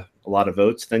a lot of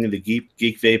votes. Then the Geek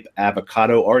Vape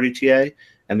Avocado RDTA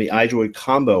and the iJoy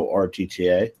Combo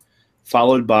RDTA,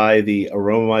 followed by the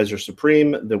Aromizer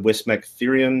Supreme, the Wismec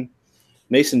Therion,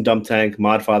 Mason Dump Tank,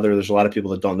 Modfather. There's a lot of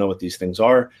people that don't know what these things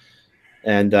are.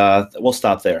 And we'll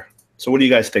stop there. So what do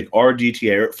you guys think?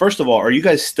 RDTA. First of all, are you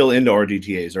guys still into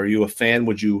RDTAs? Are you a fan?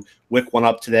 Would you wick one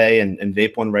up today and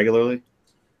vape one regularly?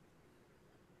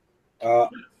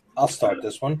 I'll start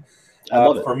this one. I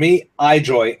love it. For me,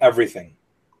 iJoy everything.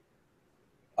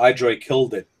 iJoy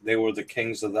killed it. They were the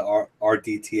kings of the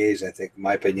RDTAs, I think, in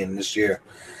my opinion, this year.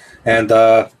 And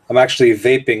I'm actually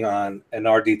vaping on an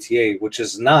RDTA, which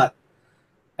is not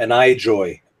an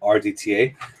iJoy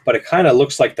RDTA, but it kind of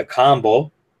looks like the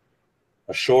Combo,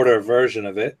 a shorter version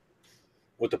of it,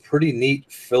 with a pretty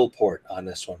neat fill port on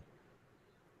this one.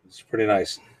 It's pretty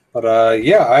nice. But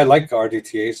yeah, I like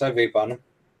RDTAs. I vape on them.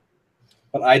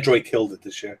 But iJoy killed it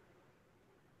this year.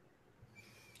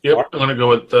 Yep, I'm going to go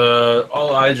with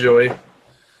all iJoy.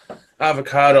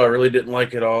 Avocado, I really didn't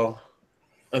like it all.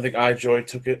 I think iJoy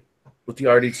took it with the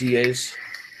RDTAs.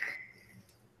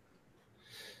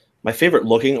 My favorite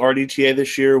looking RDTA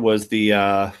this year was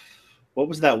the, what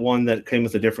was that one that came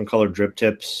with the different colored drip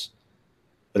tips,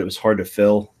 but it was hard to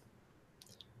fill?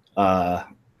 The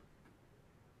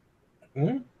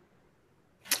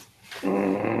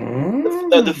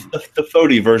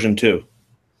 40 version 2.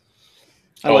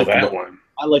 I like that one.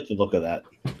 I like the look of that.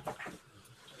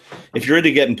 If you're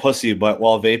into getting pussy, but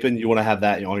while vaping, you want to have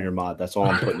that on your mod. That's all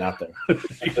I'm putting out there.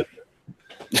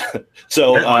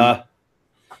 So,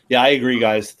 yeah, I agree,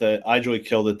 guys. The iJoy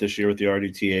killed it this year with the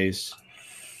RDTAs.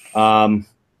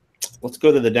 Let's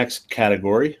go to the next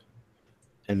category,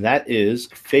 and that is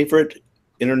favorite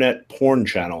internet porn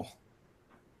channel.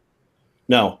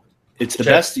 No, it's the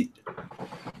best.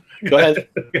 Go ahead.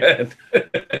 Go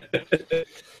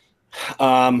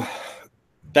ahead.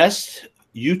 Best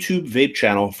YouTube vape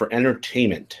channel for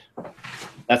entertainment.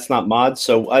 That's not mod,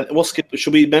 so we'll skip.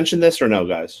 Should we mention this or no,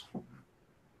 guys?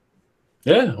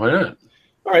 Yeah, why not?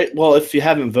 All right. Well, if you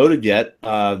haven't voted yet,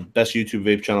 best YouTube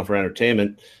vape channel for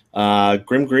entertainment,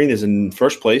 Grim Green is in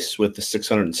first place with the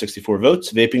 664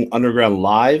 votes. Vaping Underground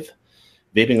Live,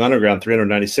 Vaping Underground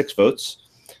 396 votes.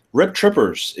 Rip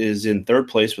Trippers is in third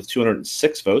place with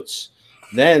 206 votes.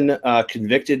 Then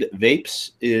Convicted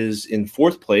Vapes is in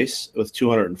fourth place with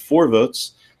 204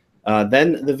 votes.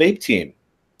 Then the Vape Team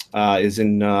is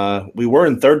in. We were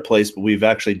in third place, but we've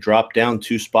actually dropped down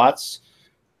 2 spots,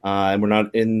 and we're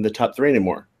not in the top 3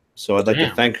 anymore. So I'd like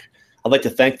to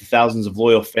thank the thousands of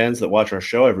loyal fans that watch our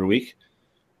show every week.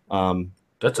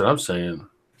 That's what I'm saying.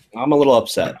 I'm a little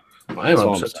upset. I am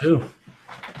upset too.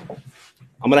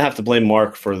 I'm gonna have to blame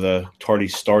Mark for the tardy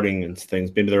starting and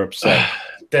things. Maybe they're upset.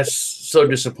 That's so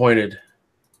disappointed.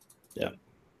 Yeah.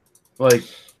 Like,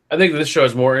 I think this show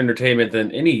is more entertainment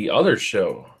than any other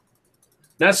show.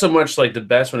 Not so much like the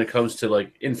best when it comes to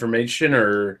like information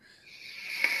or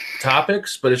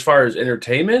topics, but as far as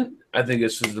entertainment, I think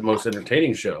this is the most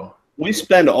entertaining show. We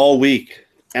spend all week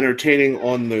entertaining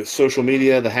on the social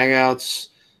media, the hangouts.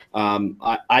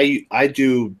 I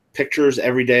do pictures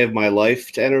every day of my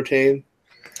life to entertain.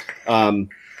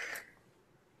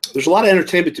 There's a lot of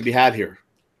entertainment to be had here.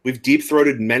 We've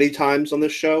deep-throated many times on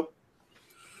this show.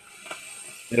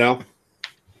 You know? I'm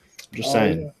just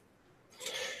saying. Yeah.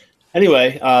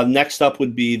 Anyway, next up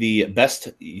would be the best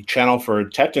channel for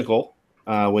technical,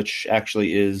 which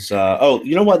actually is... oh,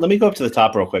 you know what? Let me go up to the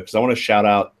top real quick because I want to shout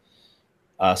out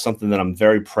something that I'm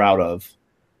very proud of.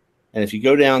 And if you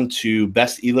go down to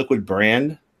best e-liquid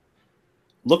brand,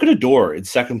 look at Adore in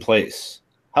second place.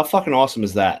 How fucking awesome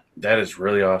is that? That is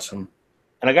really awesome.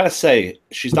 And I got to say,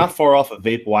 she's not far off of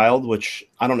Vape Wild, which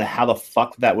I don't know how the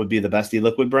fuck that would be the best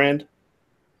e-liquid brand.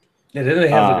 Yeah, didn't they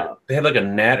have they had like a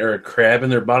gnat or a crab in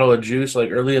their bottle of juice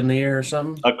like early in the year or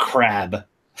something? A crab.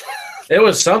 It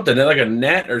was something. They had like a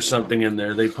gnat or something in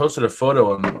there. They posted a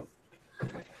photo on.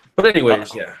 But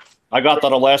anyways, yeah. I got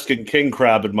that Alaskan king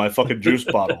crab in my fucking juice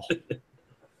bottle.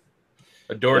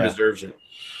 Adore deserves it.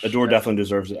 Adore definitely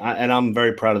deserves it. And I'm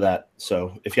very proud of that.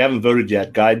 So if you haven't voted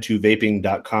yet,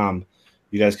 guide2vaping.com.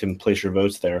 You guys can place your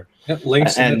votes there. Yep,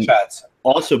 links in the chats.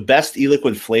 Also, best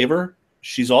e-liquid flavor.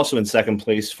 She's also in second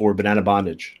place for Banana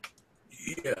Bondage.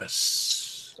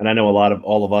 Yes. And I know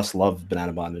all of us love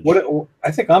Banana Bondage.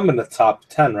 I think I'm in the top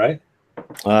 10, right?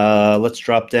 Let's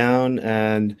drop down,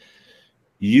 and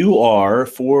you are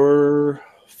 4,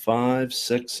 5,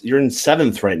 6. You're in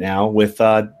 7th right now with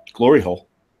Glory Hole.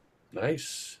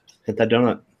 Nice. Hit that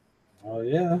donut. Oh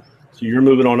yeah. So you're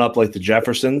moving on up like the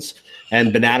Jeffersons,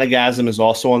 and Bananagasm is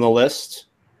also on the list.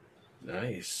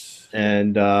 Nice.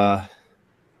 And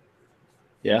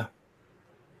yeah.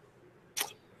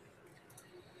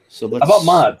 So let's. How about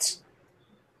mods?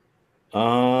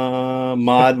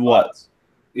 Mod what?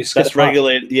 You skipped Best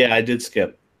regulated. Yeah, I did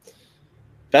skip.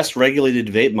 Best regulated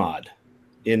vape mod.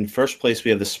 In first place,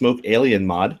 we have the Smoke Alien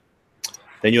mod.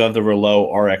 Then you have the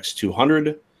Relo RX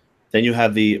 200. Then you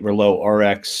have the Relo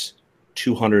RX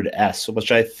 200S,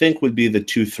 which I think would be the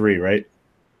 2.3, right?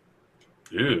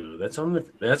 Dude, that's on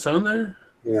there.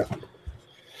 Yeah.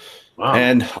 Wow.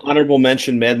 And honorable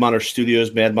mention: Mad Modder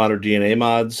Studios, Mad Modder DNA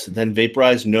mods. Then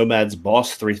Vaporize Nomad's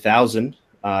Boss 3000,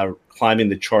 climbing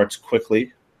the charts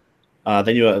quickly.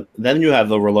 Then you have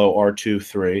the Relo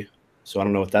R23. So I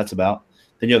don't know what that's about.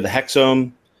 Then you have the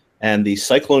Hexome and the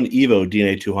Cyclone Evo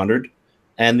DNA 200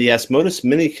 and the Asmodus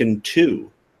Minikin 2.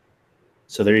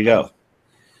 So there you go.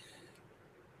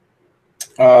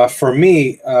 For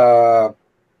me, I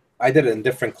did it in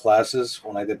different classes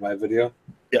when I did my video.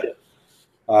 Yeah.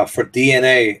 For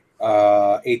DNA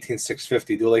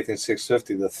 18650, Dual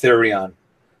 18650, the Therion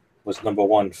was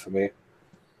 #1 for me.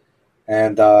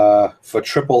 And for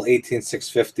triple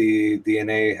 18650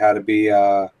 DNA had to be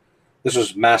this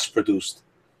was mass produced.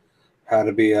 Had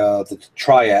to be the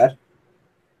Triad.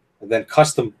 And then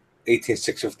custom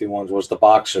 18651s was the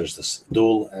Boxers, the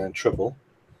dual and triple.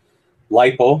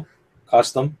 Lipo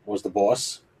custom was the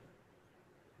Boss.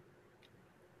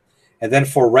 And then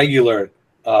for regular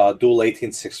dual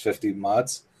 18650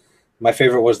 mods, my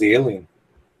favorite was the Alien.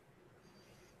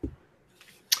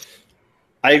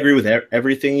 I agree with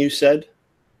everything you said.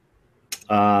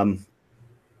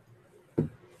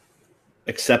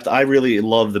 Except I really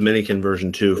love the Minikin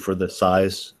version too for the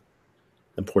size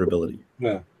and portability.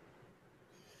 Yeah.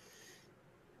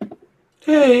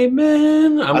 Hey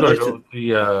man,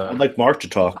 I'd like Mark to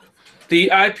talk. The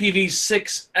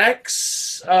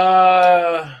IPv6X.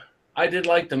 I did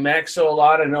like the Maxo a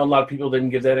lot. I know a lot of people didn't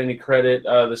give that any credit.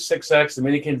 The 6X, the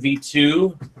Minikin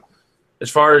V2. As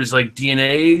far as like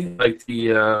DNA, like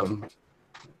the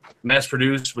mass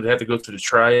produced would have to go to the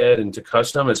Triad, and to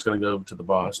custom, it's going to go to the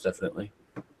Boss, definitely.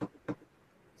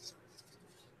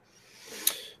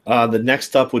 The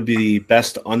next up would be the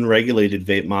best unregulated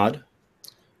vape mod.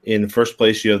 In first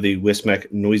place, you have the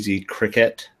Wismec Noisy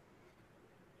Cricket.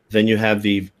 Then you have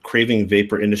the Craving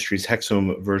Vapor Industries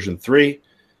Hexome version 3.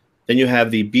 Then you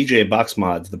have the BJ Box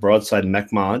Mods, the Broadside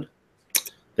Mech mod.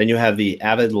 Then you have the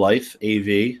Avid Life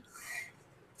AV.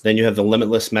 Then you have the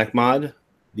Limitless Mech mod.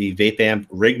 the Vape Amp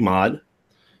Rig Mod,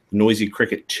 Noisy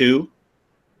Cricket 2,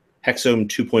 Hexome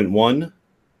 2.1,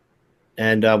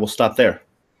 and we'll stop there.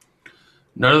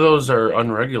 None of those are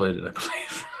unregulated, I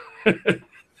believe.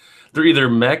 They're either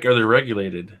mech or they're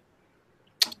regulated.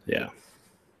 Yeah.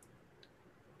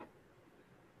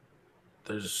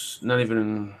 There's not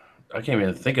even... I can't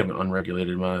even think of an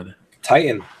unregulated mod.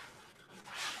 Titan.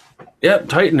 Yep,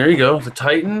 Titan. There you go. The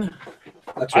Titan.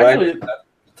 That's right.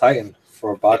 Titan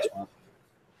for a box mod.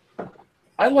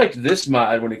 I liked this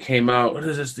mod when it came out. What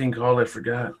is this thing called? I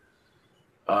forgot.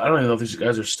 I don't even know if these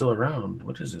guys are still around.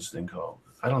 What is this thing called?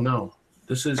 I don't know.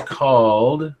 This is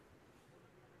called...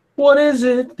 What is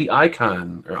it? The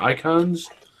Icon or Icons?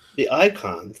 The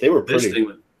Icons. They were pretty.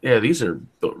 Yeah, these are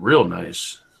real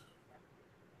nice.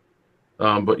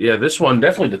 But yeah, this one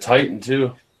definitely the Titan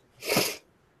too.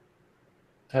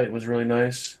 Titan was really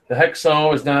nice. The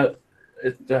Hexome is not.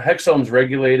 The Hexome's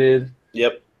regulated.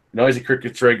 Yep. Noisy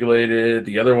Cricket's regulated.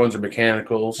 The other ones are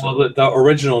mechanical. So. Well, the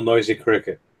original Noisy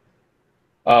Cricket.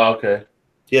 Oh, okay.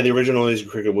 Yeah, the original Noisy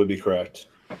Cricket would be correct.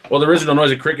 Well, the original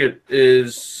Noisy Cricket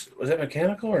was that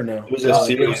mechanical or no? It was a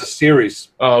series. It was a series.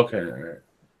 Oh, okay. All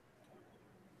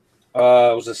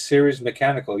right. It was a series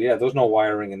mechanical. Yeah, there was no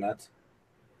wiring in that.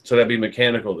 So that'd be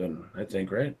mechanical then, I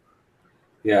think, right?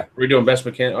 Yeah. We're doing best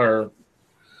mechanic or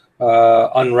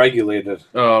unregulated.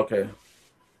 Oh, okay.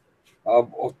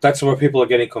 That's where people are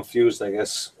getting confused, I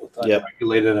guess, with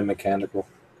unregulated and mechanical.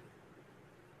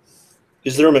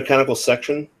 Is there a mechanical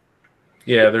section?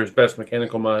 Yeah, there's best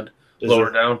mechanical mod.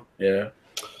 Lower down. Yeah.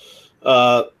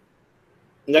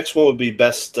 Next one would be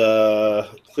best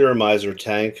clearomizer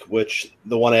tank, which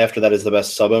the one after that is the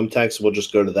best sub-ohm tank, so we'll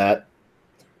just go to that.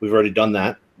 We've already done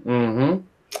that. Mm-hmm.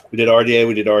 We did RDA,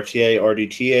 we did RTA,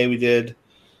 RDTA we did.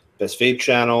 Best vape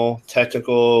channel,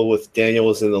 technical with Daniel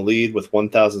was in the lead with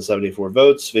 1,074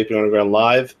 votes. Vaping Underground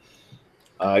Live.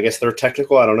 I guess they're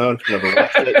technical. I don't know. Never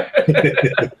watched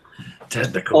it.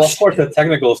 Technical. Well, of course, the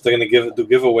technicals, they're going to do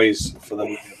giveaways for them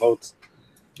to get votes.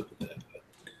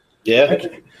 Yeah.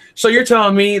 So you're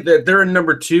telling me that they're in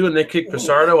number 2 and they kicked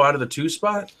Pissardo out of the 2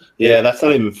 spot? Yeah, that's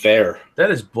not even fair. That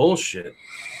is bullshit.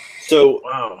 So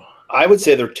wow. I would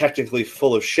say they're technically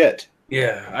full of shit.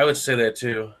 Yeah, I would say that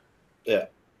too. Yeah.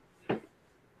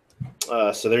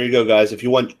 So there you go, guys. If you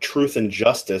want truth and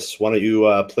justice, why don't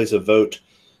you place a vote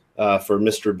for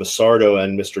Mr. Basardo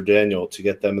and Mr. Daniel to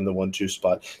get them in the 1-2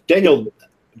 spot.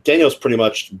 Daniel's pretty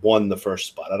much won the first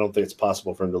spot. I don't think it's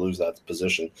possible for him to lose that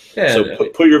position. Yeah, so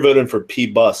put your vote in for P.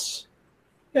 Bus.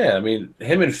 Yeah, I mean,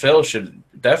 him and Phil should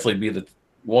definitely be the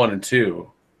 1 and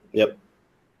 2. Yep.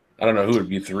 I don't know who would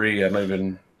be 3. I'm not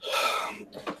even.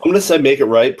 I'm going to say make it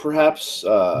right, perhaps.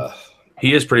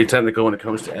 He is pretty technical when it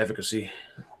comes to advocacy.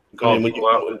 I mean,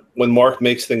 when Mark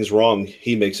makes things wrong,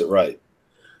 he makes it right.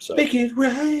 So. Make it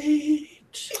right.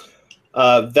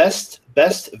 Best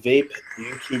vape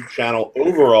YouTube channel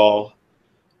overall,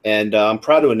 and I'm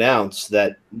proud to announce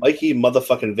that Mikey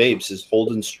motherfucking Vapes is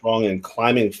holding strong and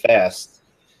climbing fast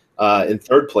in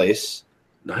 3rd place.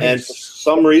 Nice. And for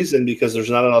some reason, because there's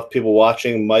not enough people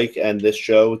watching Mike and this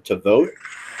show to vote,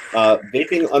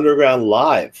 Vaping Underground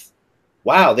Live.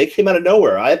 Wow, they came out of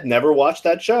nowhere. I had never watched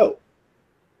that show.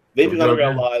 Vaping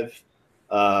Underground Live,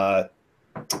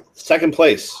 2nd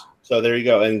place. So there you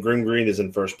go. And Grim Green is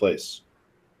in 1st place.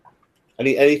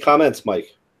 Any comments,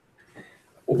 Mike?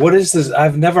 What is this?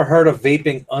 I've never heard of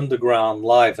Vaping Underground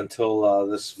Live until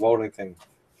this voting thing.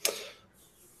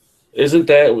 Is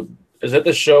that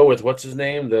the show with what's his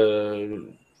name?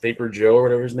 The Vapor Joe or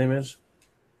whatever his name is?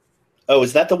 Oh,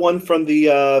 is that the one from the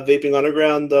Vaping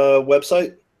Underground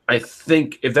website? I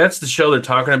think if that's the show they're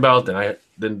talking about,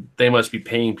 then they must be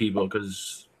paying people,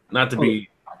 because not to be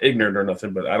ignorant or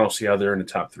nothing, but I don't see how they're in the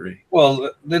top 3.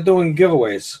 Well, they're doing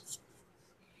giveaways.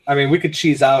 I mean, we could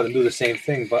cheese out and do the same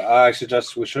thing, but I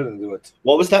suggest we shouldn't do it.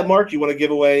 What was that, Mark? You want to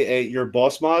give away your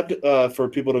boss mod for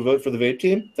people to vote for the vape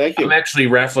team? Thank you. I'm actually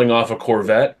raffling off a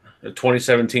Corvette, a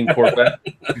 2017 Corvette.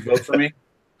 If you vote for me.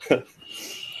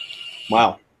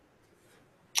 Wow.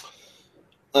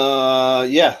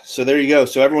 Yeah, so there you go.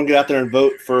 So everyone get out there and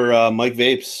vote for Mike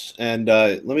Vapes. And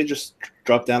let me just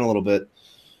drop down a little bit.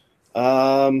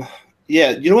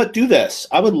 Yeah, you know what? Do this.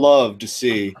 I would love to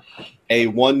see a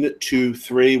 1, 2,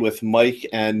 3 with Mike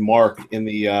and Mark in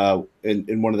the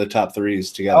in one of the top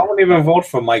 3s together. I won't even vote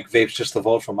for Mike Vapes just to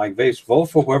vote for Mike Vapes. Vote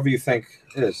for whoever you think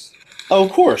is. Oh,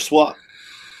 of course. Well,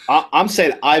 I'm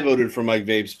saying I voted for Mike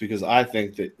Vapes because I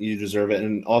think that you deserve it.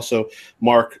 And also,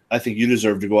 Mark, I think you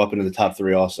deserve to go up into the top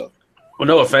 3 also. Well,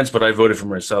 no offense, but I voted for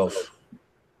myself.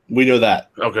 We know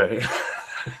that. Okay.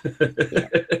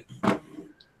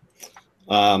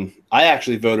 I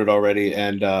actually voted already,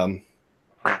 and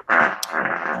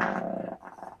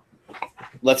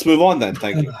let's move on then.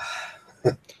 Thank you.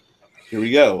 Here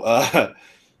we go.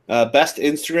 Best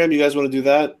Instagram. You guys want to do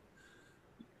that?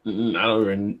 I don't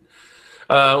even.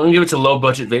 I'm gonna give it to low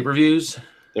budget vape reviews.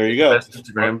 There you go. Best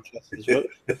Instagram.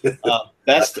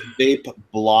 Best vape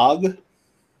blog.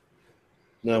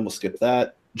 No, we'll skip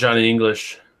that. Johnny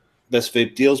English. Best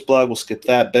vape deals blog. We'll skip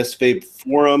that. Best vape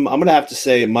forum. I'm gonna have to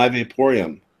say My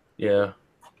Vaporium. Yeah.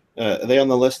 Are they on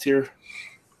the list here?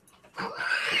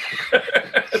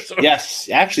 Yes,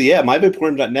 actually, yeah.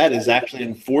 MyVaporium.net is actually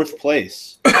in 4th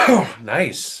place.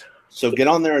 Nice. So get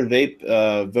on there and vape.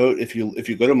 Vote if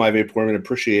you go to My Vaporium and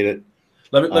appreciate it.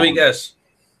 Let me guess.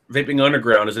 Vaping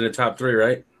Underground is in the top 3,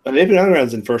 right? Vaping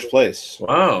Underground's in 1st place.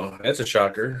 Wow, that's a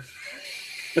shocker.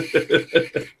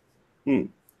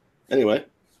 Anyway,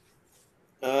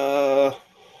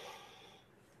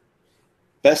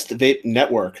 Best Vape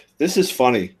Network. This is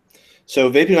funny. So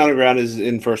Vaping Underground is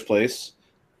in 1st place.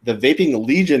 The Vaping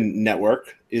Legion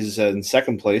Network is in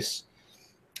 2nd place.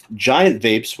 Giant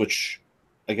Vapes, which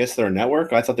I guess they're a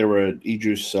network. I thought they were an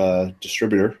e-juice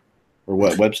distributor or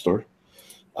web store.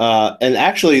 And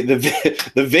actually, the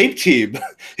Vape Team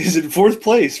is in 4th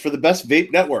place for the best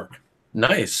vape network.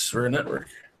 Nice. We're a network.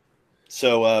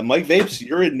 So, Mike Vapes,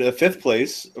 you're in 5th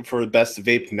place for the best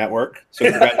vape network.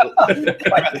 So,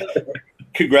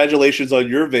 congratulations on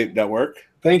your vape network.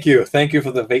 Thank you. Thank you for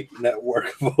the Vape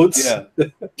Network votes. Yeah.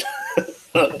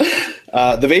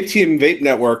 The Vape Team Vape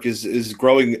Network is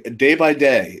growing day by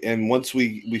day. And once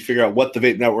we figure out what the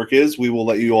Vape Network is, we will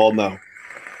let you all know.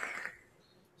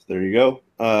 So there you go.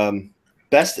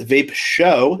 Best Vape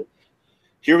Show.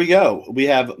 Here we go. We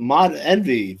have Mod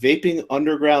Envy, Vaping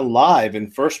Underground Live in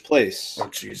 1st place. Oh,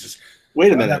 Jesus.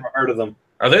 Wait a minute. I've never heard of them.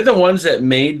 Are they the ones that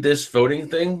made this voting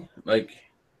thing? Like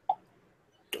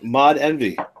Mod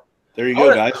Envy. There you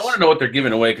go, guys. I want to know what they're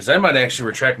giving away because I might actually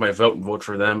retract my vote and vote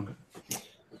for them.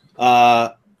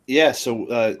 Yeah,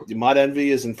 so Mod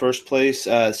Envy is in 1st place.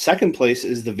 2nd place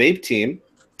is the Vape Team.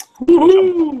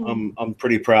 I'm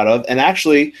pretty proud of. And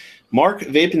actually, Mark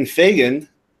VAPNFAGAN,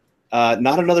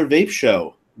 not another vape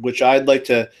show, which I'd like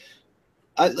to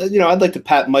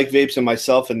pat Mike Vapes and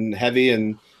myself and Heavy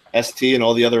and ST and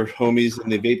all the other homies in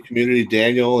the vape community,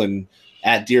 Daniel and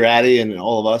at Dear Addy and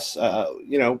all of us.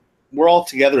 We're all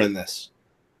together in this.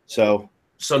 So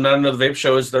not another vape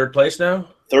show is 3rd place now?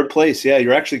 3rd place, yeah.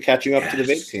 You're actually catching up to the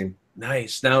Vape Team.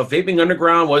 Nice. Now, if Vaping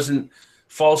Underground wasn't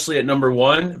falsely at number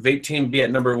 1, Vape Team be at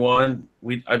number 1,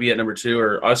 I'd be at number 2,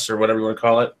 or us, or whatever you want to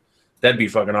call it. That'd be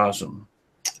fucking awesome.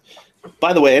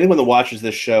 By the way, anyone that watches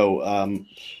this show,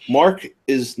 Mark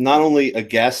is not only a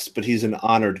guest, but he's an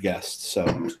honored guest.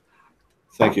 So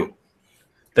thank you.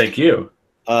 Thank you.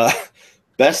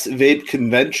 Best Vape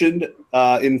Convention,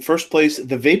 in 1st place,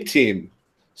 the Vape Team.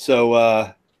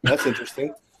 So that's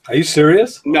interesting. Are you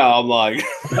serious? No, I'm lying.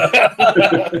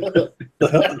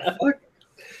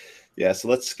 Yeah, so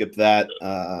let's skip that.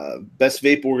 Best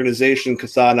Vape Organization,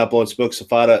 Kasana, Upload Smoke,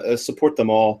 Safada. Support them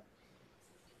all.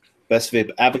 Best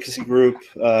Vape Advocacy Group.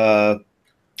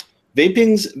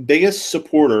 Vaping's biggest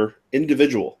supporter,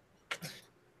 individual.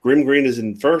 Grim Green is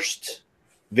in 1st.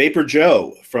 Vapor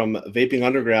Joe from Vaping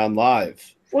Underground Live.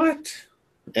 What?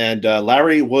 And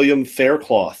Larry William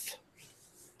Faircloth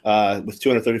with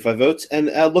 235 votes. And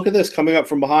look at this, coming up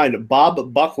from behind,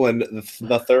 Bob Buckland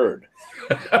the third.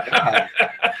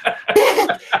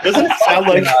 Doesn't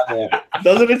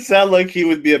it sound like he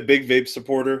would be a big vape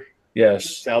supporter?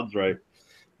 Yes. Sounds right.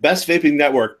 Best Vaping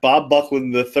Network, Bob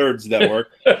Buckland the third's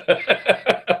network.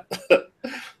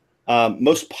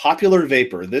 Most popular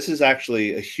vapor. This is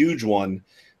actually a huge one.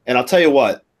 And I'll tell you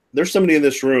what, there's somebody in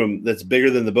this room that's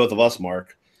bigger than the both of us,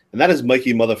 Mark, and that is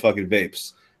Mikey motherfucking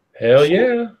Vapes. Hell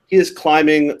yeah. He is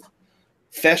climbing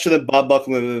faster than Bob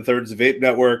Buckland the third's Vape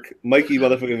Network. Mikey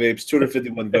motherfucking Vapes,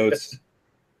 251 votes.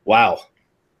 Wow.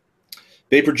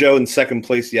 Vapor Joe in second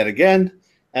place yet again.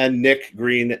 And Nick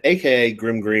Green, a.k.a.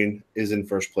 Grim Green, is in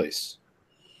first place.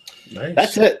 Nice.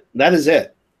 That's it. That is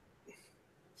it.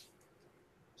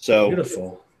 So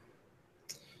beautiful.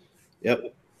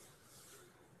 Yep.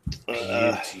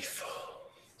 Beautiful.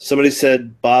 Somebody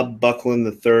said Bob Buckland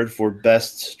the third for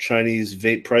best Chinese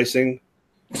vape pricing.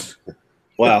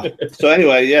 Wow. So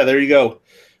anyway, yeah, there you go.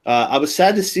 I was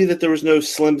sad to see that there was no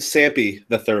Slim Sampy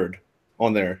the third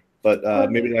on there,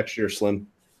 but maybe next year, Slim.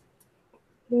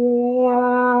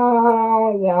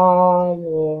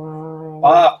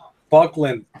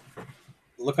 Buckland,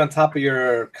 look on top of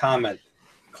your comment.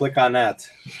 Click on that.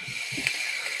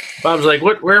 Bob's like,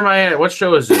 where am I at? What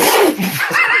show is this?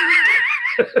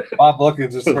 Bob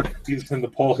Buckland just he's in the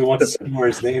poll. He wants to see where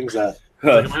his name's at.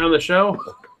 Like, am I on the show?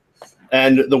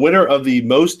 And the winner of the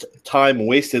most time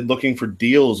wasted looking for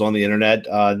deals on the internet,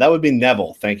 that would be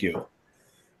Neville. Thank you.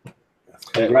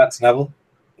 Congrats, Neville.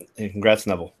 And congrats,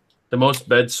 Neville. The most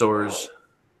bed sores.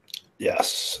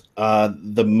 Yes.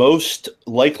 The most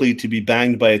likely to be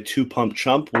banged by a 2-pump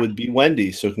chump would be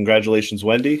Wendy. So congratulations,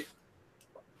 Wendy.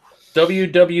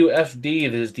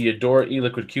 WWFD is the Adore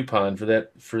e-liquid coupon for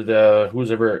that, for the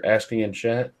who's ever asking in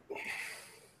chat.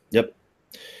 Yep.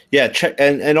 Yeah, check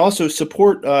and also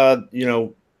support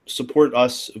support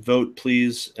us, vote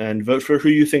please, and vote for who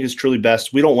you think is truly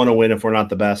best. We don't want to win if we're not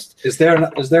the best. Is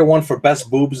there one for best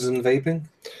boobs in vaping?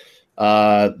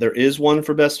 There is one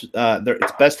for best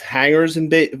it's best hangers in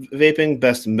vaping,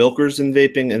 best milkers in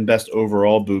vaping, and best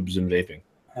overall boobs in vaping.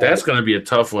 That's going to be a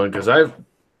tough one because I've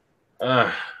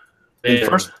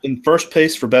in first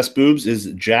place for best boobs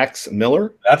is Jax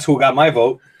Miller. That's who got my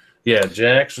vote. Yeah,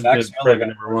 Jax Miller got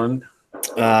number one.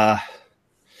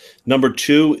 Number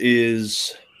 2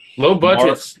 is low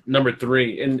budget's number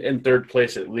 3 in third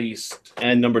place at least.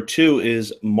 And number 2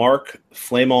 is Mark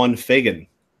Flamon Fagan.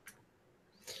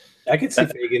 I could see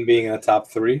Fagan being in the top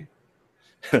 3.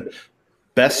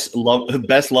 Best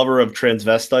lover of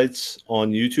transvestites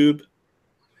on YouTube.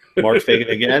 Mark Fagan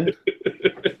again.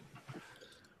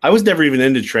 I was never even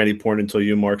into tranny porn until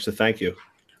you, Mark, so thank you.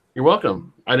 You're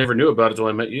welcome. I never knew about it until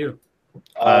I met you.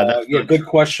 Yeah, good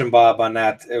question, Bob, on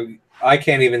that. I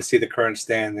can't even see the current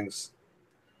standings.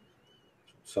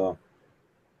 So,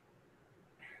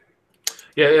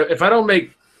 yeah, if I don't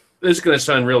make this, is going to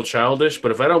sound real childish, but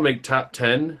if I don't make top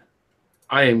 10,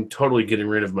 I am totally getting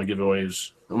rid of my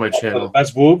giveaways on my channel. For the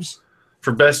best boobs?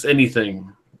 For best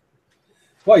anything.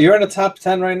 What, you're in the top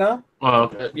 10 right now?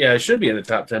 Yeah, I should be in the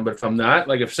top 10, but if I'm not,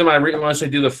 like if somebody wants to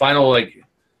do the final like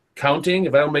counting,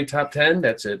 if I don't make top 10,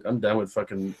 that's it. I'm done with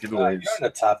fucking giveaways. You're in the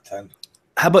top 10.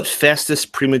 How about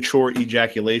fastest premature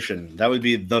ejaculation? That would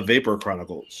be the Vapor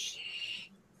Chronicles.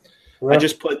 I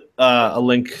just put a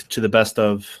link to the best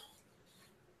of.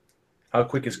 How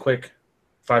quick is quick?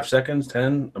 5 seconds,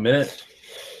 10, a minute?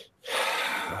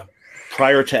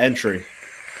 Prior to entry.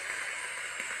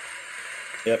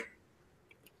 Yep.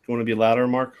 You want to be louder,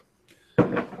 Mark?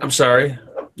 I'm sorry.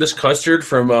 This custard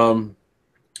from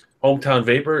Hometown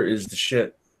Vapor is the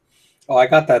shit. Oh, I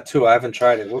got that too. I haven't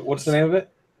tried it. What's the name of it?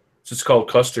 It's called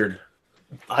custard.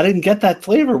 I didn't get that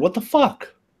flavor. What the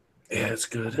fuck? Yeah, it's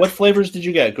good. What flavors did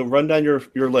you get? Go run down your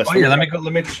list. Oh yeah, let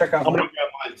me check out. I'm gonna grab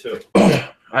mine too.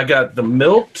 I got the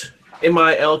milked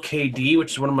MILKD,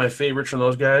 which is one of my favorites from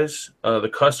those guys. The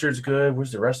custard's good.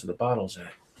 Where's the rest of the bottles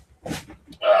at?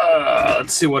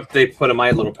 Let's see what they put in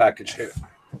my little package here.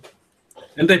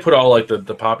 And they put all like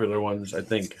the popular ones, I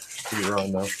think. Could be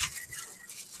wrong though.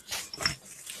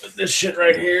 But this shit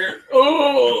right here.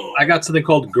 Oh, I got something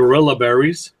called Gorilla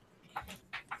Berries.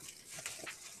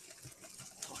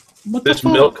 This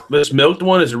milked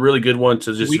one is a really good one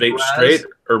to just vape straight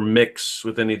or mix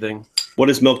with anything. What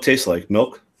does milk taste like?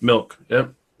 Milk? Milk.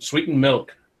 Yep. Sweetened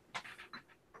milk.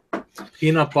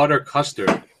 Peanut butter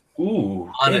custard.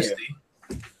 Ooh. Honesty.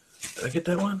 Yeah. Did I get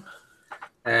that one?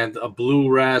 And a blue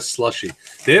raz slushy.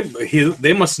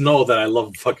 They must know that I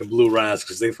love fucking blue raz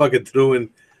because they fucking threw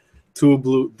in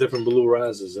 2 different blue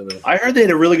razes in it. I heard they had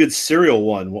a really good cereal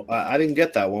one. I didn't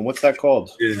get that one. What's that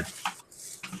called? Yeah.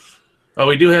 Oh,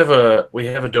 we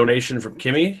have a donation from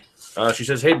Kimmy. She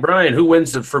says, "Hey Brian, who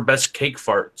wins for best cake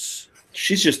farts?"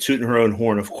 She's just tooting her own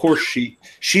horn. Of course, she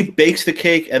bakes the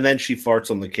cake and then she farts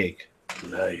on the cake.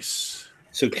 Nice.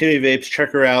 So Kimmy Vapes,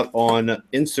 check her out on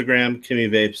Instagram, Kimmy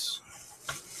Vapes.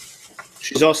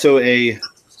 She's also a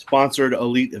sponsored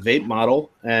Elite Vape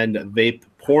model and vape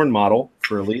porn model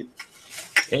for Elite.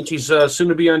 And she's soon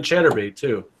to be on Chatterbait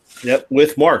too. Yep,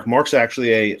 with Mark. Mark's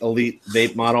actually a Elite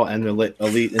Vape model and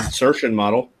Elite Insertion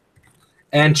model.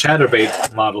 And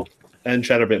Chatterbait model. And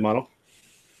Chatterbait model.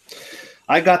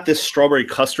 I got this strawberry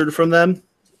custard from them.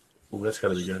 Ooh, that's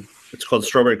gotta be good. It's called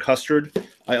strawberry custard.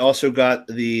 I also got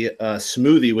the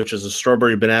smoothie, which is a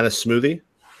strawberry banana smoothie.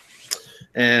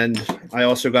 And I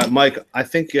also got, Mike, I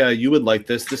think you would like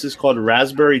this. This is called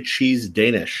raspberry cheese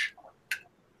Danish.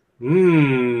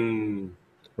 Mmm.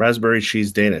 Raspberry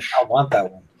cheese Danish. I want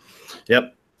that one.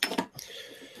 Yep.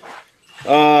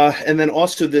 And then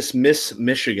also this Miss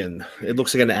Michigan. It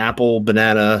looks like an apple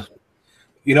banana.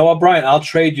 You know what, Brian? I'll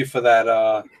trade you for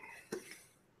that.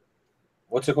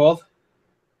 What's it called?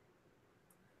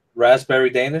 Raspberry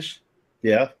Danish?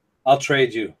 Yeah. I'll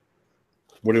trade you.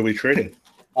 What are we trading?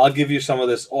 I'll give you some of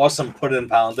this awesome pudding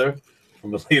pounder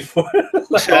from the Elite Four.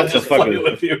 That's a fucking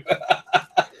with you.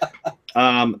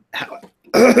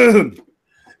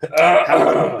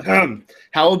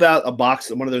 How about a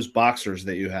box, one of those boxers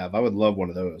that you have? I would love one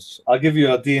of those. I'll give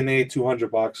you a DNA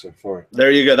 200 boxer for it.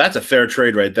 There you go. That's a fair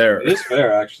trade right there. It is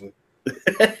fair, actually.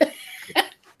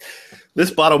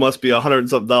 This bottle must be $100 and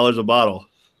something a bottle.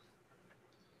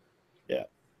 Yeah.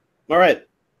 All right.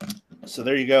 So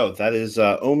there you go. That is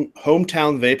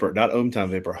Hometown Vapor, not Ohmtown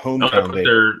Vapor. Hometown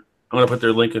Vapor. I'm gonna put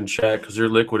their link in chat because their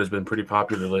liquid has been pretty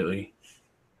popular lately.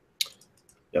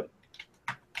 Yep.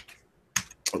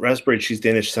 Raspberry cheese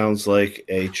Danish sounds like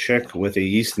a chick with a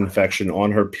yeast infection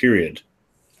on her period.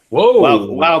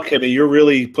 Whoa! Wow, Kimmy, you're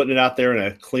really putting it out there in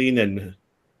a clean and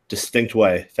distinct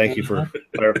way. Thank you for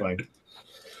clarifying.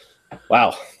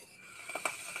 Wow.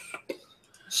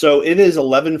 So it is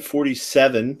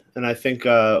 11:47, and I think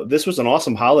this was an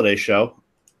awesome holiday show.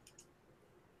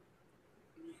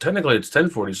 Technically, it's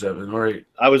 10:47. All right.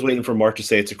 I was waiting for Mark to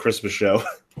say it's a Christmas show.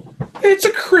 It's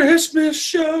a Christmas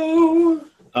show.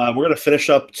 We're going to finish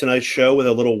up tonight's show with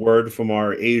a little word from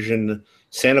our Asian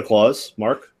Santa Claus.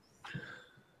 Mark?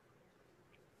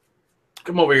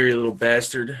 Come over here, you little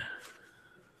bastard.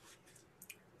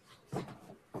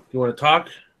 You want to talk?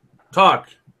 Talk.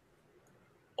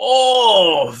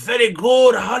 Oh, very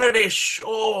good holiday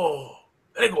show.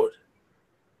 Very good.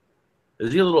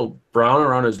 Is he a little brown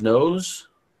around his nose?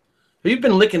 Have you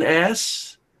been licking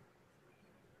ass?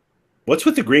 What's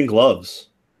with the green gloves?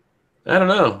 I don't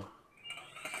know.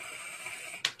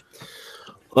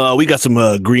 We got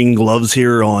some green gloves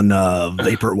here on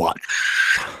Vapor Watch.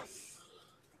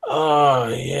 Oh,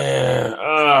 yeah.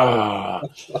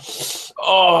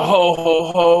 Oh, ho,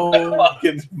 ho, ho.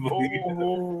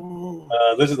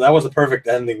 That was a perfect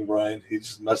ending, Brian. He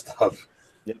just messed up.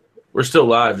 We're still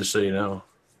live, just so you know.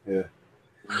 Yeah.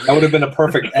 That would have been a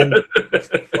perfect ending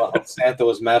while Santa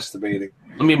was masturbating.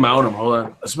 Let me mount him. Hold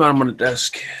on. Let's mount him on the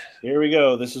desk. Here we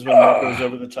go. This is when Mark goes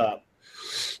over the top.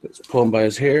 Let's pull him by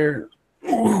his hair.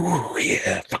 Ooh,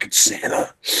 yeah. Fucking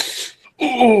Santa.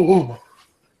 Ooh.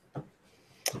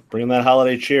 Bring him that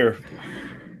holiday cheer.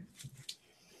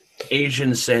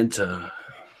 Asian Santa.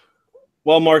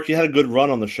 Well, Mark, you had a good run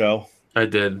on the show. I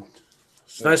did.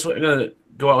 It's nice to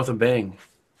go out with a bang.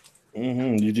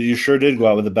 You sure did go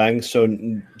out with a bang. So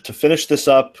to finish this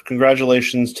up,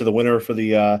 congratulations to the winner for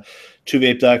the 2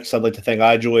 vape decks. I'd like to thank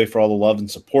iJoy for all the love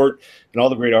and support and all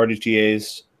the great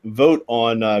RDTAs. Vote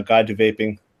on Guide to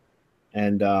Vaping.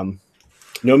 And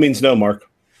no means no, Mark.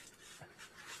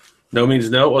 No means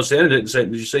no. Well, Santa didn't say.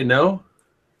 Did you say no?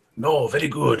 No. Very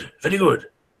good. Very good.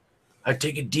 I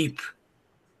take it deep.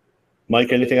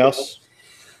 Mike, anything else?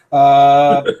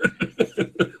 I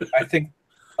think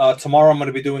tomorrow I'm going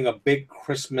to be doing a big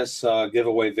Christmas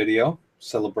giveaway video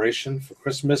celebration for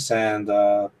Christmas, and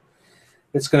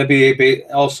it's going to be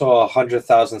also a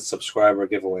 100,000 subscriber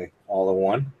giveaway all in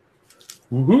one.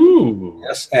 Woohoo!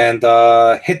 Yes, and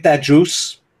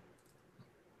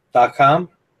hitthatjuice.com.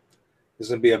 There's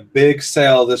going to be a big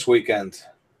sale this weekend.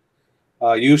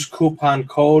 Use coupon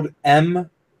code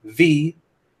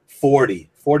MV40.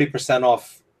 40%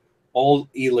 off all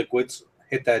e-liquids.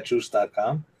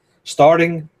 Hitthatjuice.com.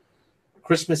 Starting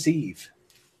Christmas Eve.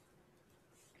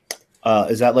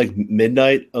 Is that like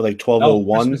midnight or like 12:01? No,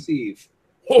 Christmas Eve.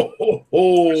 Ho, ho,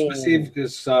 ho. Christmas Eve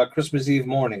is Christmas Eve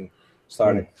morning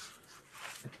starting.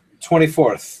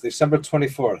 24th, December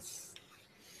 24th.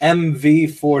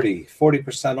 MV40,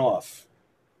 40% off.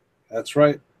 That's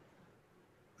right.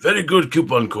 Very good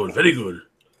coupon code. Very good.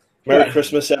 Merry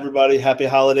Christmas, everybody. Happy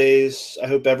holidays. I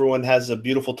hope everyone has a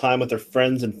beautiful time with their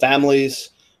friends and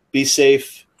families. Be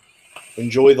safe.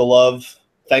 Enjoy the love.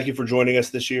 Thank you for joining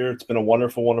us this year. It's been a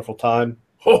wonderful, wonderful time.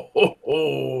 Ho, ho,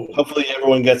 ho. Hopefully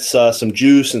everyone gets some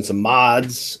juice and some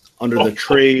mods under the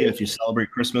tree if you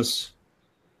celebrate Christmas.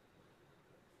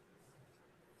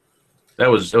 That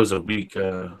was a weak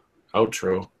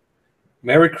outro.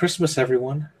 Merry Christmas,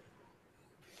 everyone.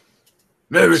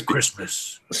 Merry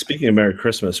Christmas. Speaking of Merry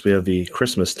Christmas, we have the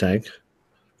Christmas tank.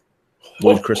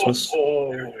 Lloyd Christmas.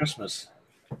 Merry Christmas.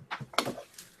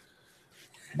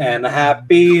 And a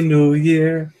Happy New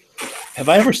Year. Have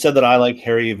I ever said that I like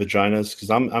hairy vaginas? Because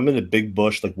I'm in a big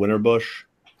bush, like winter bush.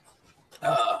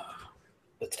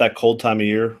 It's that cold time of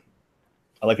year.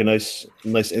 I like a nice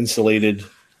insulated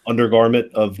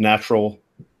undergarment of natural.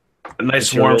 A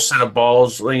nice material. warm set of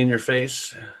balls laying in your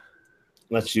face.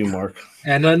 That's you, Mark.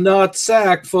 And a nut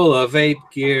sack full of vape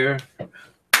gear.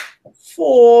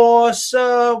 For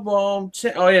some oh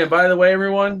yeah, by the way,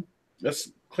 everyone,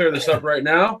 let's clear this up right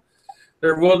now.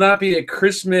 There will not be a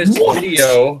Christmas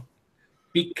video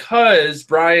because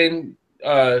Brian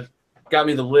got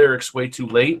me the lyrics way too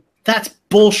late. That's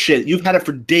bullshit. You've had it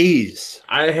for days.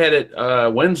 I had it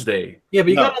Wednesday. Yeah,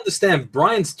 but you gotta understand,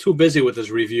 Brian's too busy with his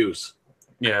reviews.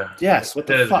 Yeah. Yes. What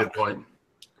the That is a fuck? good point.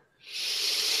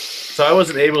 So I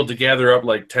wasn't able to gather up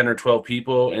like 10 or 12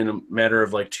 people in a matter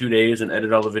of like 2 days and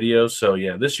edit all the videos. So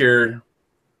yeah, this year.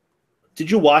 Did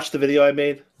you watch the video I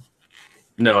made?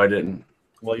 No, I didn't.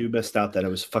 Well, you missed out that it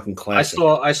was fucking classic.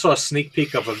 I saw a sneak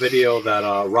peek of a video that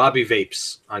Robbie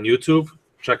Vapes on YouTube.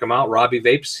 Check him out, Robbie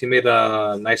Vapes. He made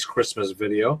a nice Christmas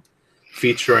video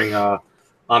featuring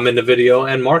I'm in the video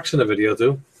and Mark's in the video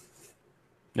too.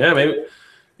 Yeah, maybe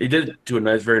he did do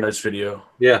a very nice video.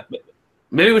 Yeah.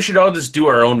 Maybe we should all just do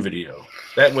our own video.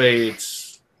 That way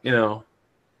it's,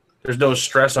 there's no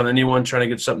stress on anyone trying to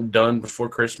get something done before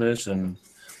Christmas, and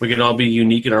we can all be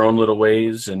unique in our own little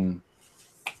ways. And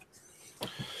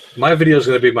my video is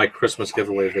going to be my Christmas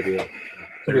giveaway video.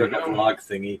 It's going to be like a vlog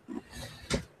thingy.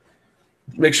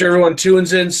 Make sure everyone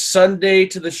tunes in Sunday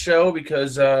to the show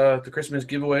because the Christmas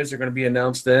giveaways are going to be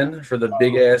announced then for the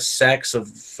big-ass sacks of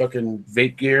fucking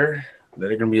vape gear that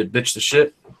are going to be a bitch to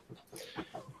ship.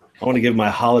 I want to give my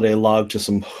holiday log to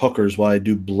some hookers while I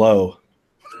do blow.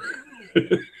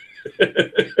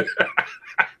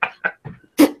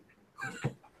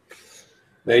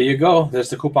 There you go. There's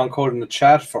the coupon code in the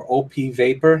chat for OP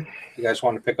Vapor. You guys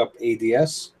want to pick up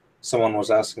ADS? Someone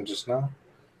was asking just now.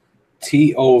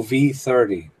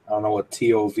 TOV30. I don't know what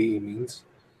TOV means.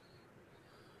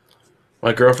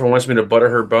 My girlfriend wants me to butter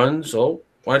her buns. Oh,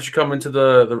 why don't you come into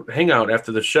the hangout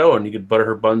after the show and you could butter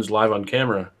her buns live on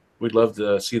camera? We'd love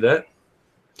to see that.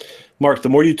 Mark, the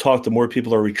more you talk, the more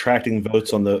people are retracting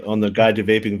votes on the Guide to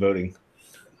Vaping voting.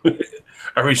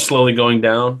 Are we slowly going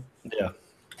down? Yeah.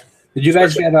 Did you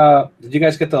guys get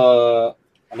the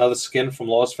another skin from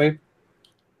Lost Vape?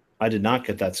 I did not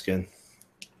get that skin.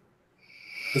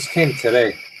 This came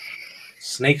today.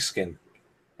 Snake skin.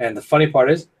 And the funny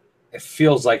part is, it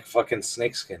feels like fucking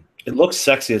snake skin. It looks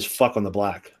sexy as fuck on the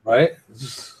black. Right? It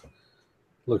just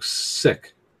looks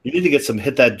sick. You need to get some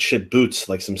hit that shit boots,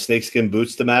 like some snakeskin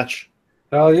boots to match.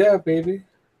 Hell yeah, baby.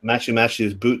 Match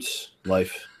these boots,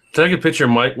 life. Did I get a picture of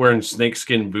Mike wearing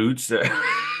snakeskin boots?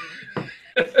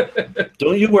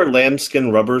 Don't you wear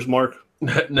lambskin rubbers, Mark?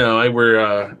 No,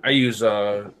 I use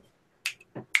Saran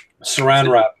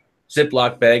wrap.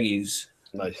 Ziploc baggies.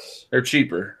 Nice. They're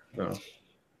cheaper. No.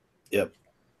 Yep.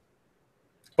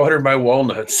 Buttered by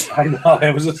walnuts. I know. I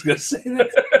was just gonna say that.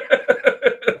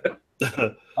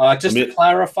 Just to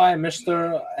clarify,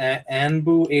 Mr.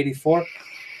 Anbu84,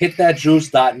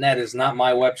 hitthatjuice.net is not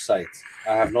my website.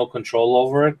 I have no control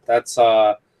over it. That's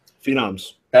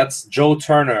Phenoms. That's Joe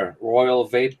Turner, Royal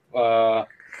Vape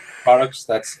Products.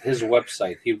 That's his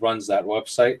website. He runs that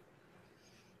website.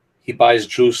 He buys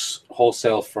juice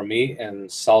wholesale from me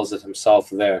and sells it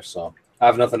himself there. So I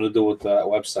have nothing to do with that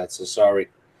website. So sorry.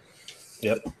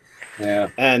 Yep. Yeah.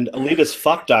 And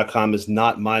elitusfuck.com is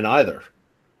not mine either.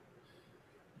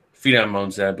 Phenom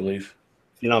owns that, I believe.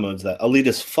 Phenom owns that.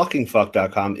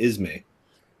 elitusfuckingfuck.com is me.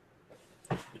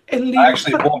 I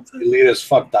actually bought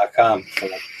elitusfuck.com for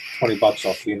like $20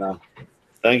 off Phenom.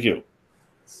 Thank you.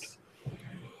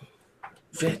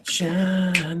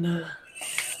 Vagina.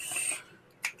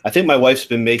 I think my wife's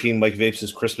been making Mike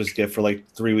Vapes' Christmas gift for like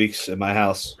 3 weeks at my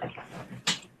house.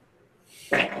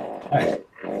 Hi.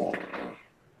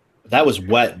 That was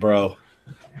wet, bro.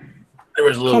 There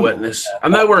was a little wetness.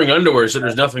 I'm not wearing underwear, so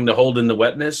there's nothing to hold in the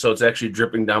wetness, so it's actually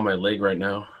dripping down my leg right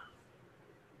now.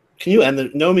 Can you end the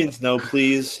no means no,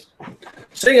 please?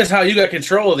 Seeing as how you got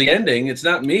control of the ending, it's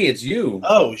not me, it's you.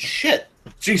 Oh, shit.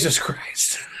 Jesus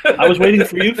Christ. I was waiting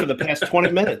for you for the past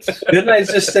 20 minutes. Didn't I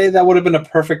just say that would have been a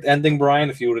perfect ending, Brian,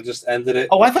 if you would have just ended it?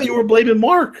 Oh, I thought you were blaming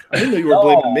Mark. I didn't know you were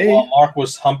blaming me. Well, Mark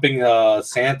was humping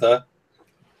Santa.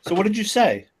 So what did you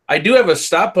say? I do have a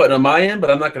stop button on my end, but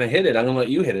I'm not going to hit it. I'm going to let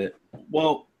you hit it.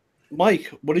 Well,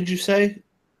 Mike, what did you say?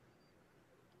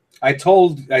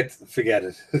 Forget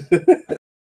it.